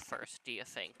go to first, do you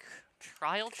think?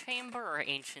 Trial Chamber or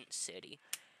Ancient City?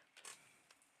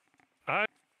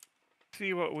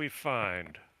 See what we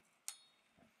find.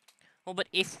 Well, but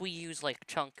if we use, like,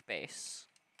 chunk base.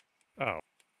 Oh.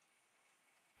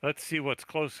 Let's see what's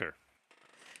closer.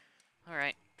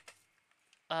 Alright.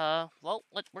 Well,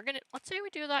 let's say we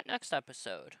do that next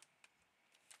episode.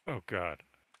 Oh god.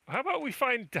 How about we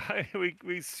find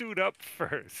we suit up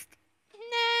first?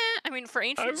 Nah, I mean, for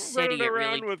Ancient I'm City, running it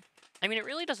around really... with I mean, it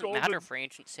really doesn't golden- matter for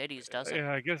Ancient Cities, does it?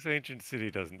 Yeah, I guess Ancient City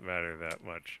doesn't matter that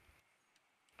much.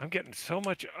 I'm getting so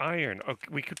much iron. Okay,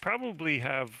 we could probably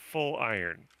have full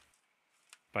iron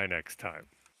by next time.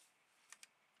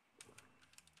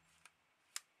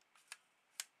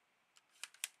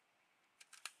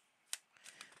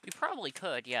 We probably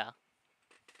could, yeah.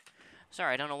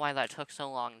 Sorry, I don't know why that took so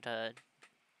long to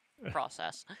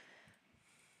process.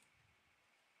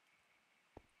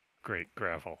 Great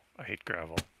gravel. I hate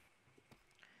gravel.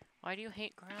 Why do you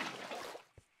hate gravel?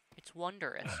 It's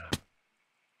wondrous.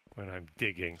 When I'm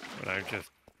digging, when I'm just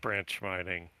branch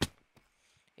mining.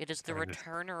 It is the Or this-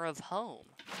 returner of home.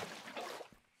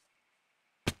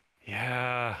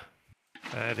 Yeah,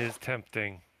 that is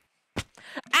tempting.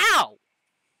 Ow!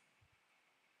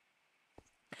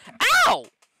 Ow!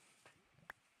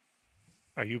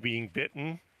 Are you being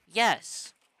bitten?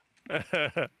 Yes.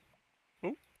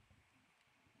 Ooh.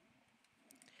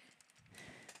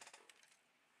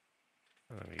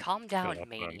 Let me Calm fill down, up on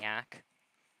maniac.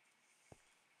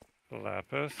 the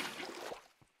lapis.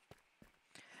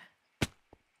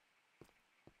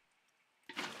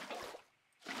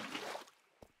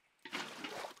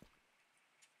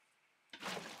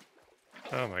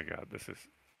 Oh my god, this is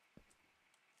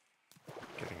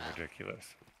getting ridiculous.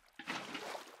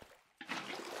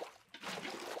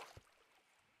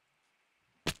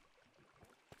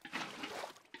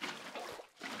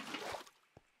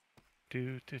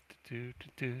 Do do do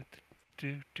do do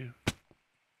do do.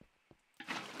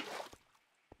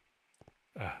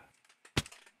 Ah.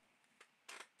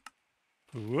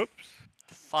 Whoops.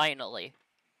 Finally.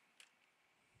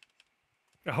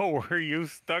 Oh, were you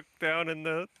stuck down in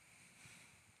the...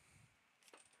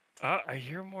 I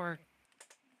hear more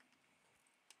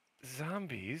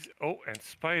zombies. Oh, and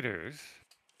spiders.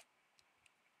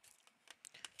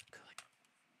 Good.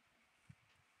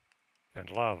 And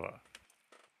lava.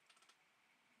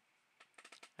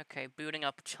 Okay, booting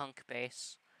up chunk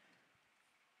base.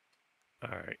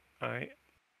 Alright,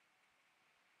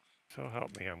 so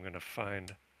help me, I'm gonna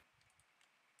find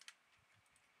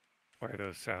where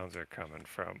those sounds are coming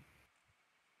from.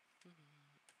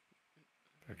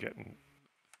 They're getting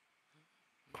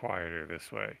quieter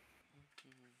this way.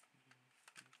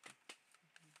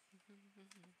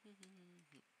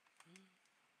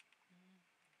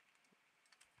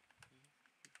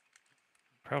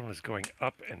 Problem is going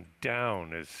up and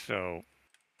down is so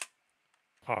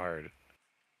hard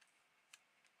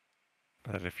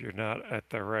that if you're not at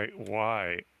the right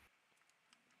Y,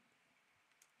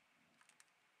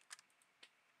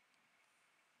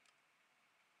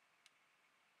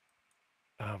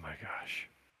 oh my gosh.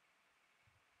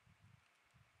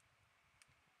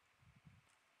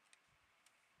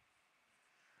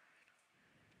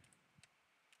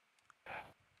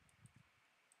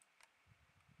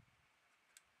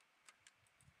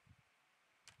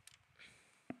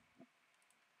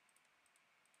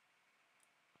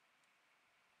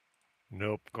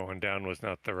 Nope, going down was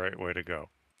not the right way to go.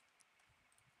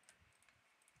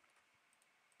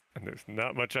 And there's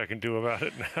not much I can do about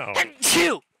it now.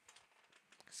 Achoo!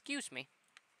 Excuse me.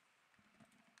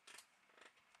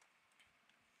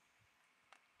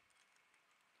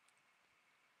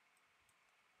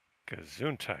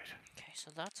 Gesundheit. Okay,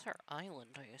 so that's our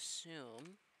island, I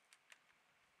assume.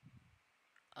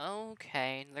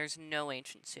 Okay, there's no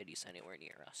ancient cities anywhere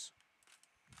near us.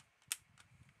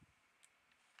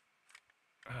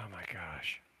 Oh my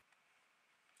gosh.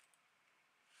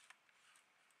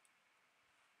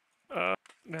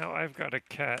 Now I've got a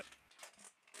cat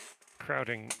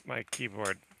crowding my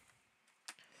keyboard.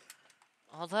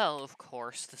 Although, of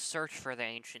course, the search for the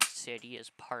ancient city is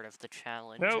part of the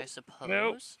challenge, Nope, I suppose.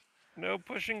 nope. No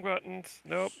pushing buttons.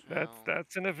 Nope, So,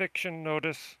 that's an eviction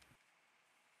notice.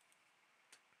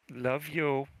 Love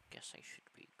you. guess I should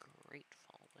be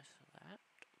grateful with that,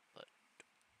 but...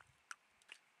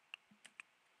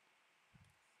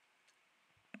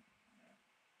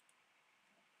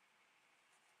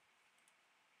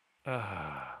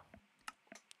 Ah.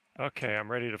 Okay, I'm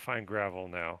ready to find gravel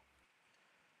now.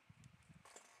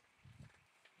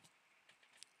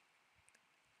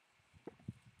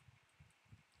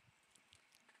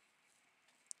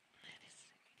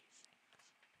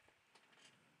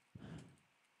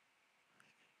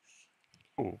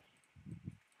 Ooh.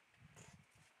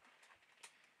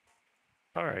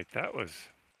 Alright, that was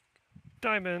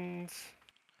diamonds.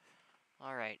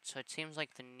 Alright, so it seems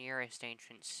like the nearest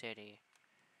ancient city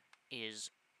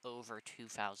is over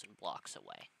 2,000 blocks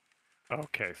away.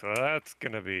 Okay, so that's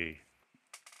gonna be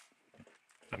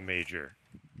a major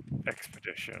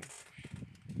expedition.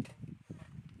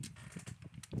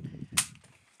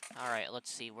 Alright, let's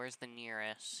see, where's the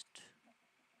nearest?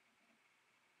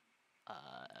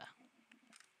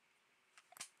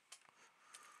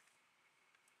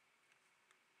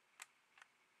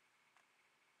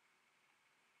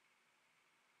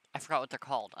 I forgot what they're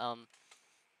called.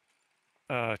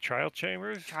 Trial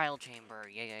chambers? Trial chamber,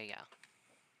 yeah.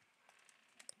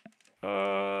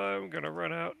 I'm gonna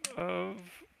run out of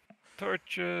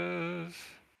torches.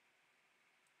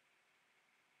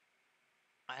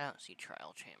 I don't see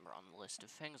trial chamber on the list of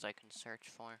things I can search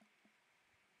for.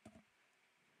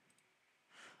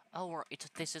 Oh,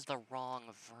 this is the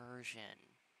wrong version.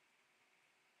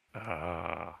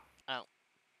 Ah. Oh,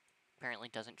 apparently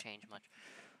doesn't change much.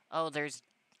 Oh, there's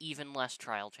even less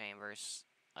trial chambers.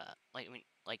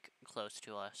 Like close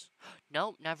to us.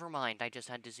 Nope, never mind. I just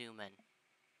had to zoom in.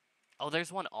 Oh,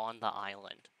 there's one on the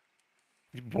island.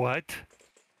 What?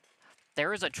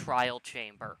 There is a trial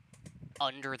chamber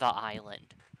under the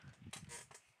island.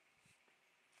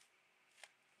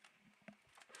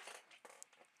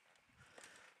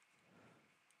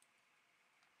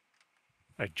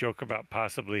 I joke about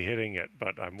possibly hitting it,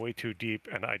 but I'm way too deep,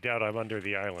 and I doubt I'm under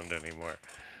the island anymore.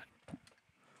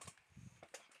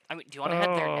 I mean, do you want to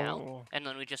head there now? And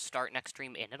then we just start next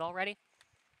stream in it already?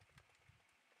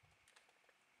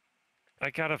 I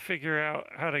gotta figure out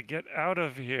how to get out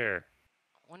of here.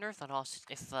 I wonder if that also,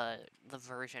 if the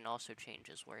version also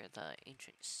changes where the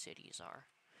ancient cities are.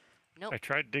 Nope, I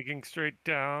tried digging straight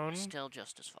down. still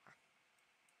just as far.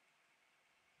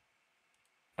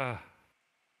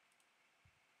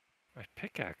 My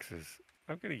pickaxes.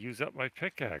 I'm gonna use up my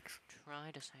pickaxe. Try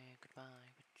to say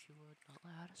goodbye, but you would not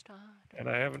let us die. And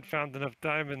I haven't found enough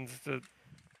diamonds to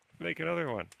make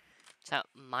another one. It's at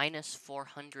minus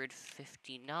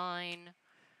 459,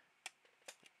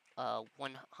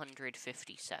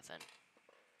 157.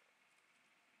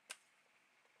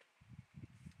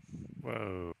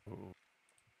 Whoa.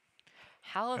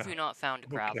 How have you not found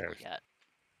Who gravel cares? yet?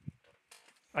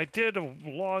 I did a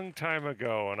long time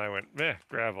ago, and I went, meh,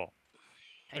 gravel.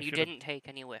 And I you should've- didn't take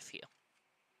any with you.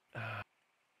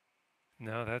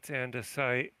 No, that's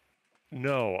andesite.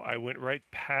 No, I went right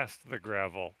past the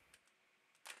gravel.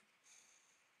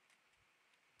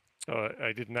 So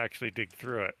I didn't actually dig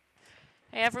through it.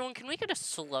 Hey everyone, can we get a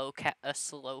slow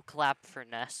clap for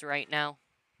Ness right now?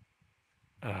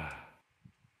 And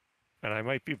I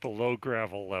might be below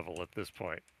gravel level at this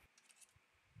point.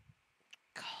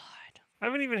 God. I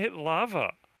haven't even hit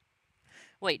lava.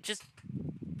 Wait, just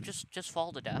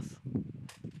fall to death.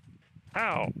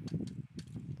 How?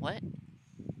 What?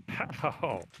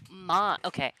 How?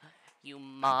 Okay. You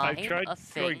mine tried a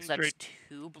going thing that's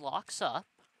 2 blocks up,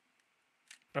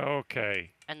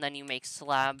 Okay. and then you make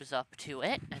slabs up to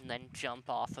it, and then jump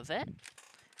off of it,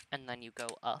 and then you go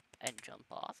up and jump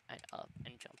off, and up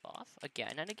and jump off,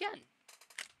 again and again.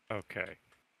 Okay.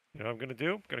 You know what I'm gonna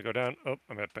do? I'm gonna go down. Oh,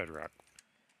 I'm at bedrock.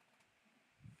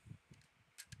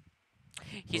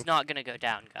 He's Oop. not gonna go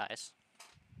down, guys.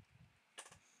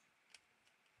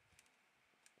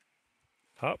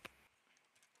 Up.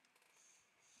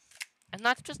 And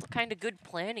that's just the kind of good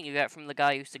planning you get from the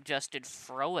guy who suggested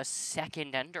throw a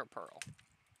second ender pearl.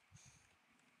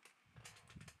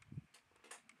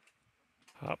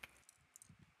 Up.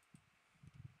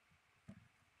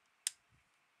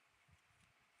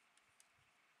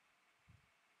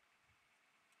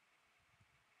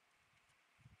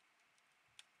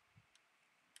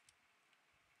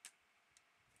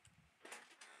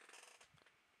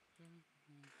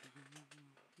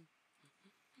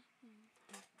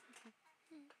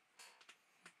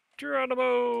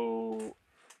 Geronimo!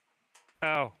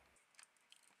 Ow.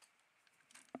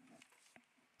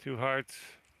 2 hearts.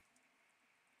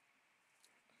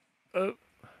 Oh.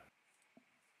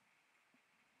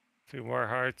 2 more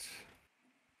hearts.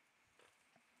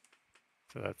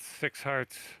 So that's 6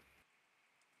 hearts.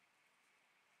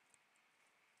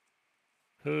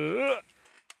 4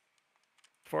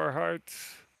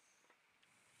 hearts.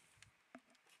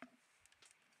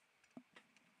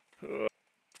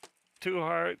 2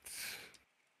 hearts.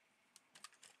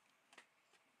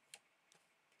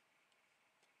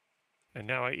 And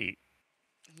now I eat.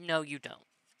 No, you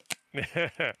don't.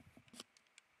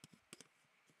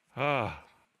 Ah.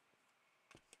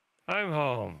 I'm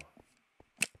home.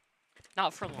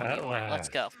 Not for long, At you are. Let's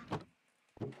go.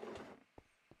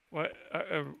 What?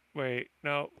 Wait.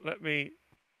 No. Let me.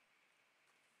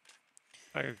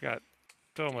 I've got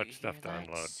so Do much you stuff hear to that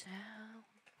unload.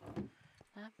 sound?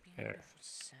 That beautiful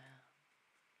sound.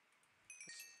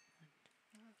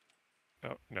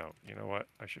 Oh no. You know what?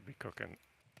 I should be cooking.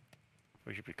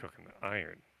 We should be cooking the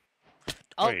iron.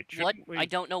 Oh, Wait, what? shouldn't we- I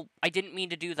don't know. I didn't mean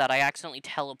to do that. I accidentally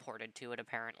teleported to it,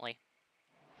 apparently.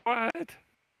 What?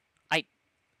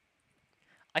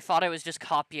 I thought I was just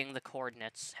copying the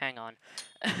coordinates. Hang on.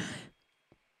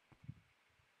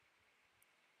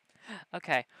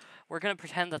 Okay, we're gonna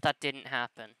pretend that that didn't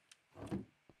happen.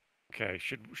 Okay.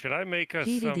 Should I make us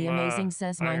Petey some the Amazing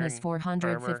says minus iron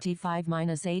 455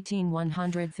 minus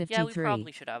 18,153. Yeah, we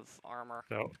probably should have armor.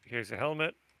 So here's a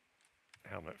helmet.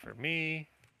 Helmet for me.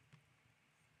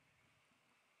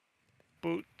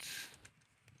 Boots.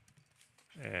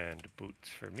 And boots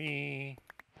for me.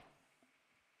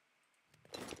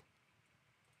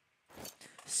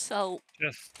 So,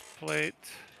 Chest plate.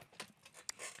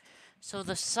 so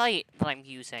the site that I'm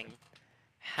using Chest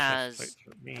has plate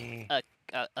for me.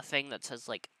 a thing that says,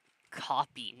 like,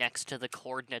 copy next to the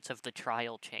coordinates of the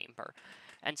trial chamber.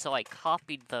 And so I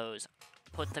copied those,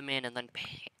 put them in, and then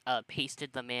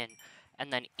pasted them in,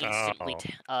 and then instantly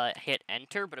hit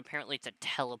enter, but apparently it's a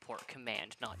teleport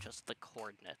command, not just the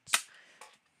coordinates.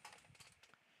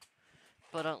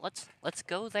 But let's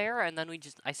go there, and then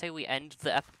I say we end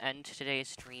today's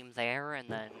stream there, and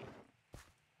then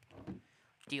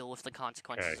deal with the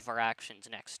consequences of our actions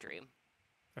next stream.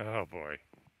 Oh boy.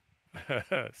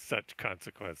 Such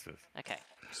consequences. Okay,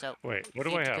 so Wait, what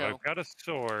do need I to have? go I've got a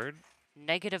sword.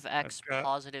 negative x got-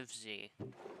 positive z.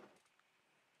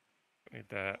 Don't need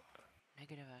that.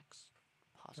 Negative X.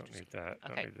 Don't Positive. need that.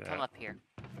 Don't Okay, need that. come up here.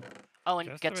 Oh, and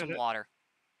Just a get some minute. water.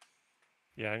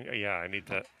 Yeah, yeah, I need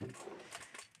that.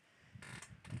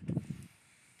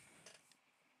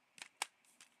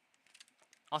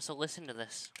 Also, listen to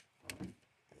this.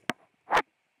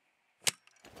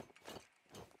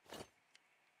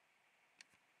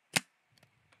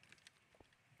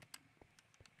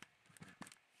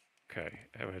 Okay,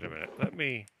 wait a minute. Let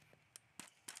me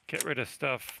get rid of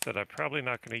stuff that I'm probably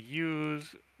not going to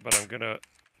use, but I'm going to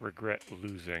regret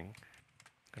losing.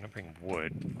 I'm going to bring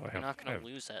wood. Oh, You're not gonna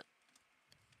lose it.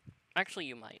 Actually,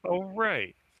 you might. Oh,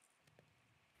 right.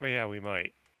 Well, yeah, we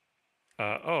might.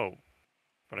 Oh,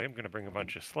 but I am going to bring a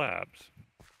bunch of slabs.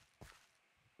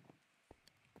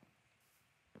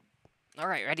 All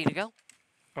right, ready to go?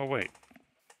 Oh, wait.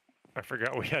 I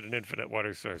forgot we had an infinite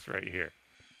water source right here.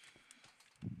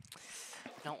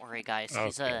 Don't worry, guys.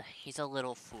 Okay. He's a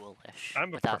little foolish. I'm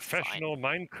a but that's fine. professional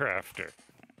Minecrafter.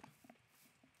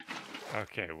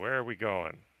 Okay, where are we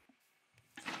going?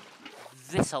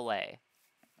 This away.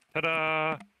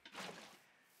 Ta-da!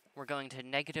 We're going to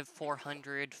negative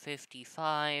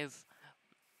 455.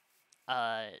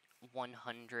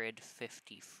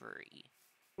 153.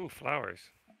 Ooh, flowers.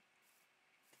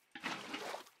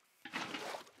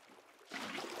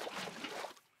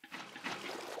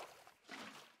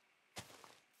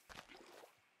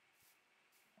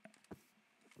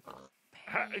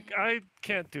 I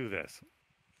can't do this.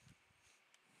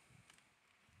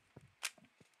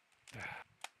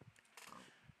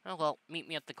 Oh well, meet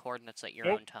me at the coordinates at your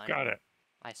Nope, own time. got it.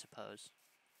 I suppose.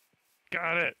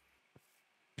 Got it.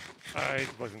 I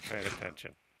wasn't paying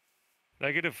attention.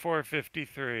 Negative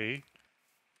 453.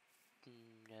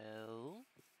 No.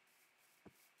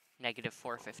 Negative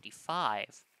 455.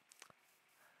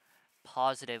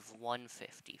 Positive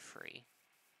 153.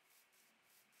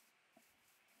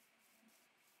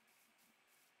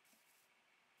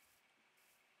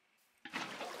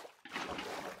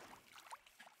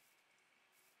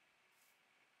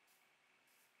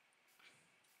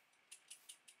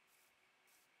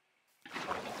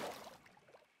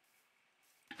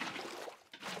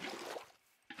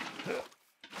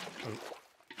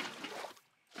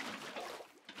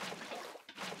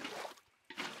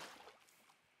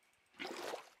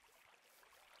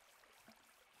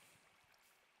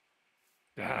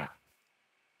 Ah.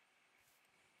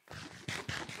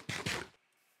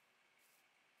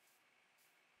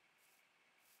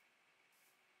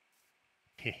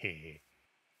 Hehe.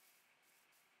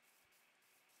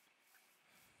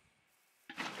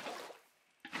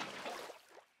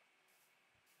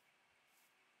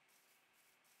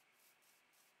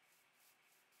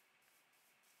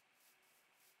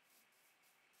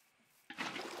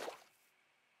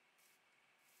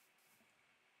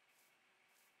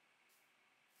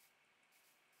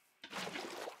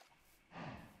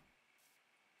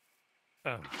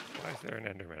 Oh, why is there an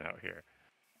Enderman out here?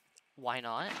 Why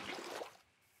not?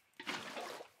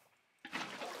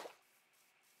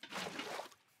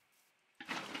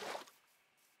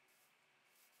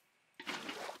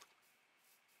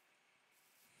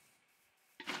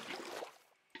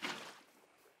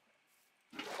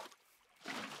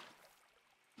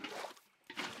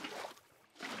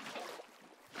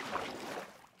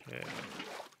 Yeah.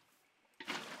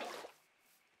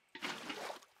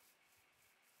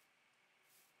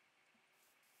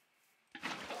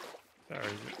 Sorry,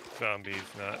 zombies,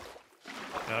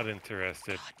 not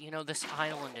interested. God, you know, this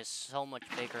island is so much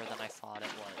bigger than I thought it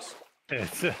was.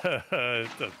 It's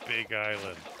a big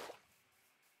island.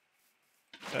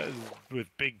 With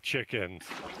big chickens.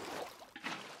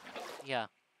 Yeah.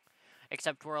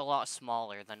 Except we're a lot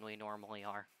smaller than we normally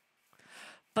are.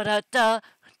 But duh.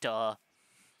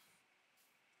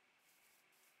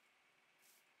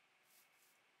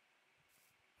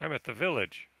 I'm at the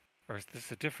village. Or is this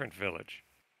a different village?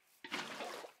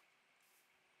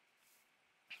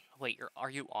 Wait, are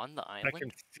you on the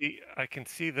island? I can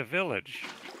see the village.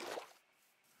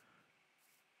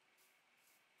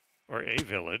 Or a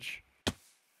village.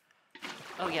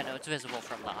 Oh yeah, no, it's visible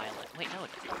from the island. Wait, no,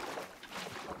 it isn't.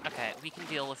 Okay, we can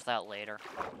deal with that later.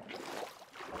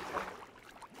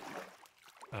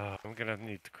 I'm gonna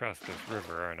need to cross this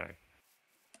river, aren't I?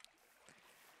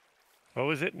 What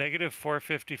was it? Negative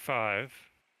 455.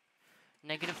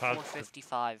 Negative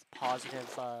 455,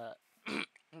 positive,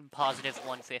 positive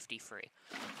 153.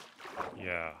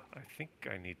 Yeah, I think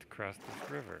I need to cross this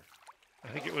river. I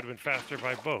think it would have been faster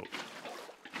by boat.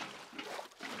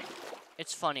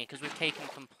 It's funny, because we've taken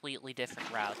completely different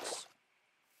routes.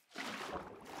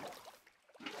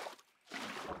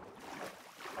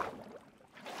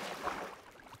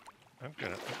 I'm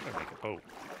gonna make a boat.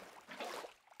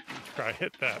 try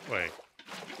it that way.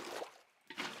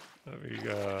 Let me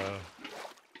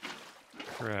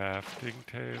crafting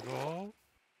table.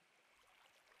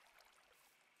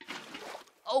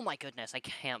 Oh my goodness, I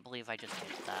can't believe I just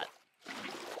did that.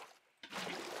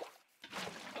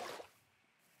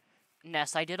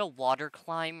 Ness, I did a water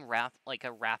climb, like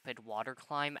a rapid water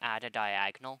climb at a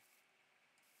diagonal.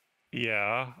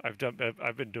 Yeah, I've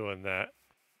been doing that.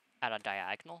 At a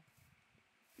diagonal?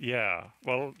 Yeah.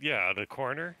 Well, yeah, the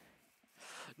corner.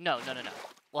 No.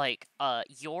 Like,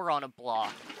 you're on a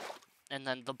block, and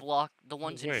then the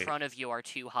ones in wait. front of you are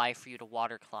too high for you to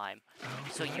water climb. Oh,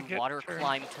 So did I you get water turned?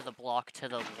 climb to the block to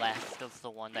the left of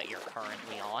the one that you're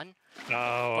currently on.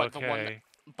 Oh, But okay.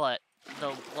 but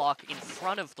the block in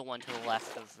front of the one to the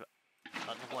left of the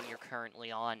one you're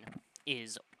currently on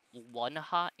is one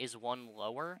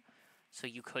lower, so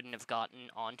you couldn't have gotten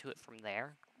onto it from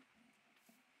there.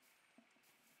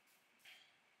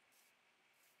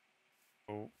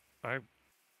 Oh,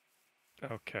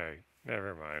 okay.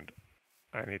 Never mind.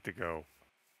 I need to go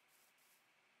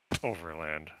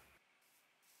overland.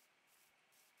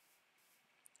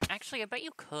 Actually, I bet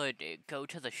you could go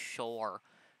to the shore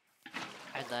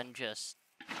and then just...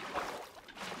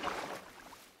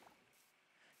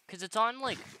 Because it's on,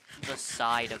 like, the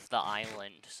side of the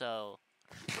island, so...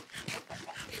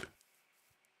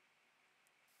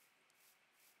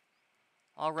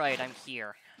 Alright, I'm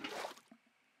here.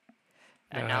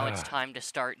 And now it's time to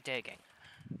start digging.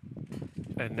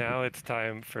 And now it's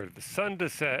time for the sun to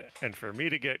set and for me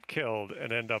to get killed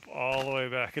and end up all the way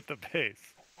back at the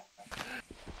base.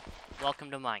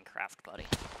 Welcome to Minecraft, buddy.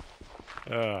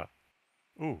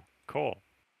 Ooh, coal.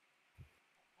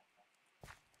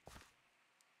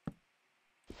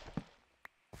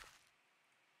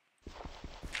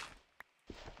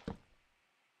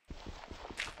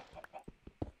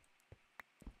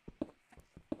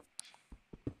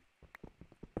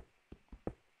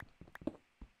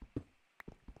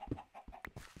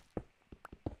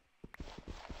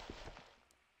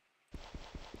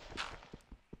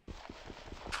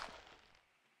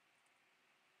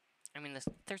 I mean,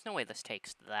 there's no way this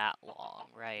takes that long,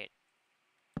 right?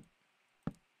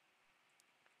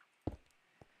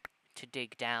 To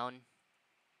dig down.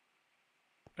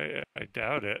 I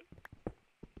doubt it.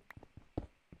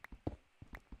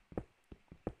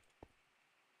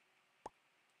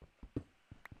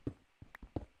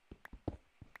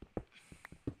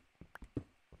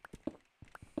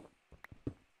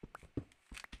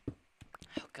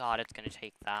 Oh god, it's gonna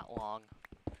take that long.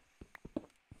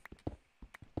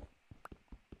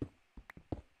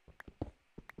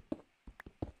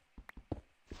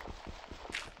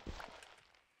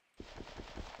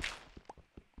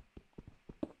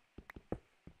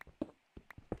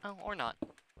 Oh, or not.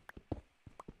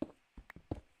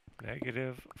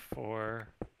 -4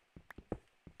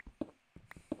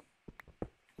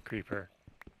 creeper.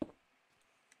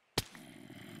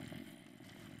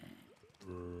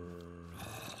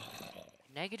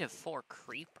 -4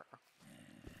 creeper.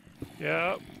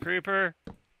 Yep, creeper.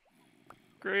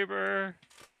 Creeper.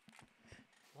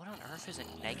 What on earth is a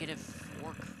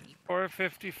 -4 creeper?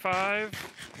 455.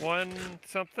 1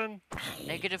 something.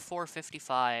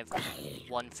 -455,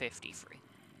 153.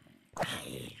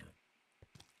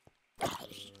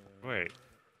 Wait.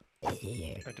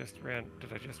 Did I just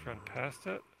run past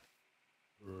it?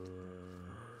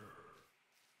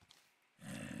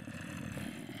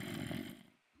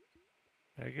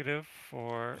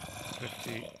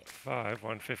 -455,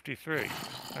 153.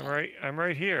 I'm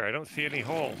right here. I don't see any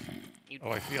holes.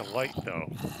 Oh, I see a light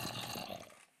though.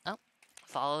 Oh,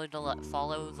 follow the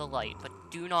light,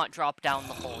 but do not drop down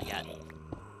the hole yet.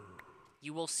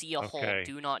 You will see a hole. Okay.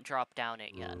 Do not drop down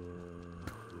it yet.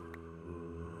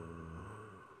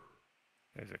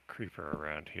 There's a creeper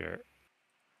around here.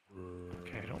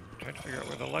 Okay, I'm trying to figure out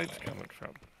where the light's coming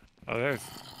from. Oh, there's...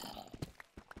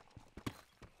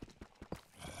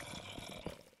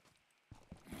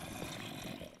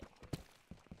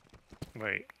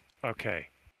 Wait. Okay.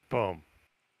 Boom.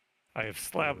 I have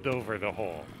slabbed over the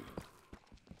hole.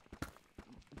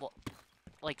 What,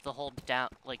 like the hole down,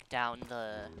 like down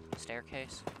the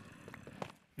staircase?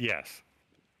 Yes.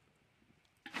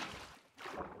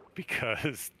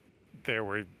 Because there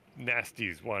were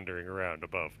nasties wandering around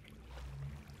above.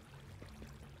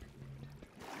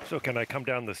 So can I come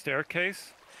down the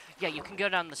staircase? Yeah, you can go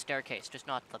down the staircase, just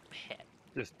not the pit.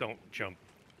 Just don't jump.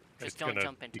 Just It's don't gonna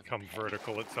jump into the become pit.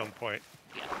 vertical at some point.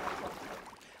 Yeah.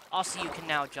 Also, you can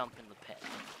now jump in the pit.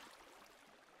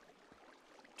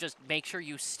 Just make sure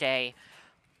you stay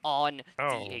on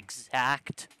the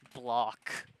exact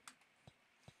block.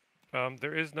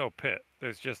 There is no pit.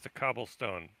 There's just a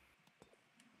cobblestone.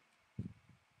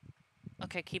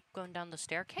 Okay, keep going down the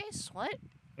staircase? What?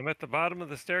 I'm at the bottom of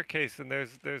the staircase, and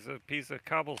there's a piece of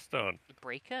cobblestone.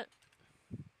 Break it?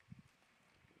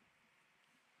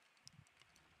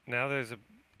 Now there's a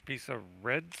piece of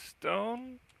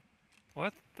redstone?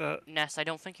 What the? Ness, I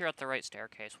don't think you're at the right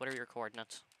staircase. What are your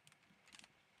coordinates?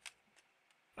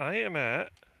 I am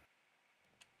at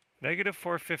negative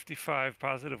 455,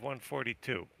 positive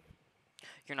 142.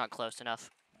 You're not close enough.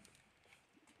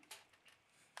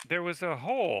 There was a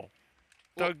hole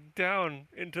Well- dug down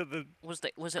into the... Was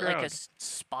it like a Ground.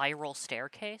 spiral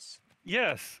staircase?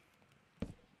 Yes.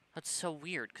 That's so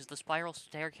weird, because the spiral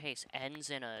staircase ends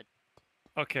in a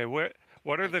Okay, what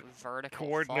are the like, vertical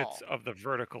coordinates fall. of the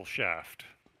vertical shaft?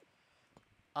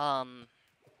 Um,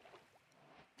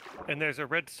 And there's a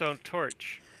redstone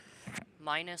torch.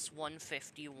 minus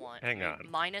 151. Hang on.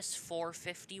 Minus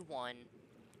 451.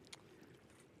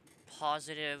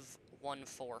 Positive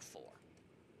 144.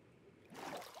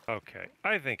 Okay,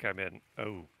 I think I'm in.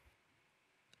 Oh.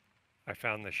 I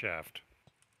found the shaft.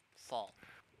 Fall.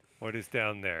 What is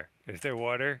down there? Is there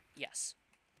water? Yes.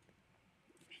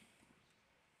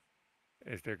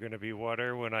 Is there going to be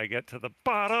water when I get to the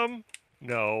bottom?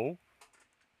 No.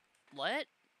 What?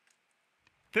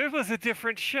 There was a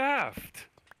different shaft.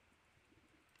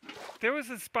 There was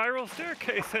a spiral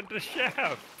staircase and a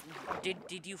shaft.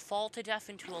 Did you fall to death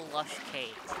into a lush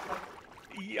cave?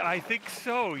 I think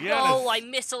so, yes. No, I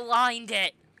misaligned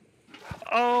it!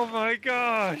 Oh my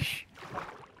gosh.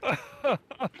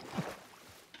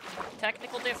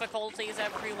 Technical difficulties,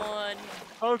 everyone.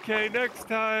 Okay, next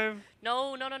time.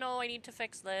 No, I need to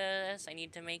fix this. I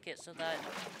need to make it so that...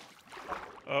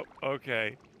 Oh,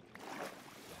 okay.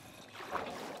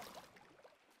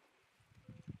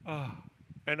 Oh,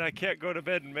 and I can't go to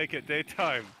bed and make it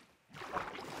daytime.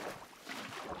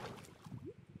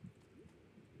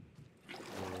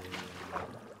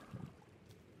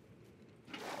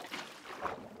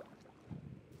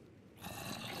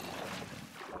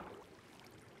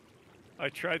 I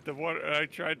tried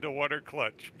the water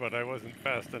clutch, but I wasn't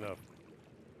fast enough.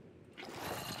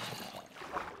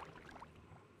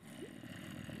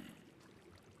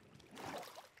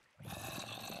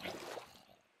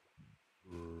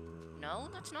 No,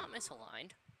 that's not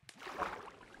misaligned.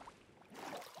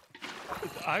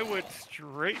 I went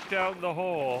straight down the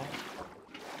hole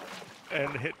and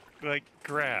hit like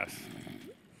grass.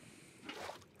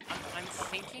 I'm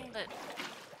thinking that...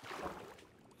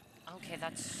 Okay,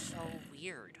 that's so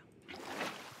weird.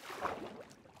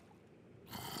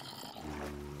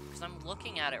 Because I'm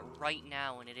looking at it right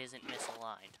now and it isn't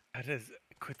misaligned. That is,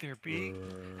 could there be?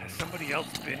 Has somebody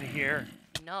else been here?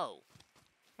 No.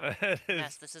 That is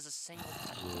Yes, this is a single...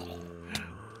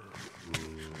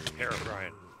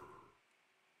 Herobrine.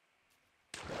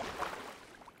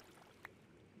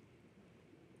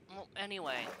 Well,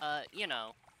 anyway, you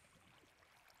know.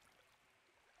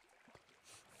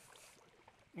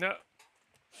 No.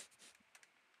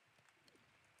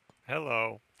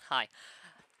 Hello. Hi.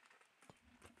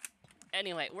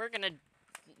 Anyway, we're gonna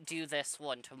do this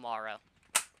one tomorrow.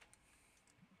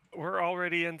 We're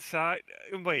already inside.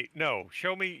 Wait, no.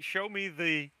 Show me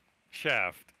the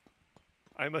shaft.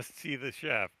 I must see the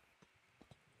shaft.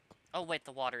 Oh wait,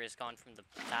 the water is gone from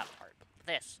that part.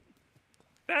 This.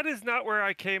 That is not where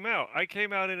I came out. I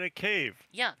came out in a cave.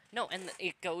 Yeah, no, and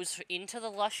it goes into the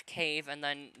lush cave, and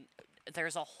then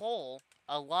there's a hole,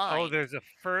 a line. Oh, there's a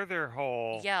further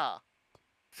hole. Yeah.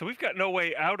 So we've got no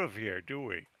way out of here, do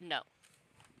we? No.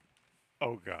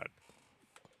 Oh, God.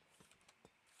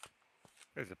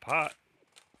 There's a pot.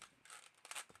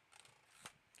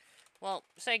 Well,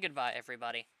 say goodbye,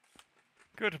 everybody.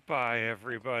 Goodbye,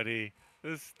 everybody.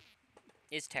 This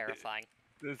Is terrifying.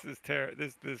 is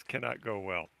this cannot go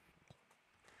well.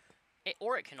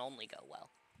 Or it can only go well.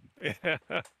 Yeah.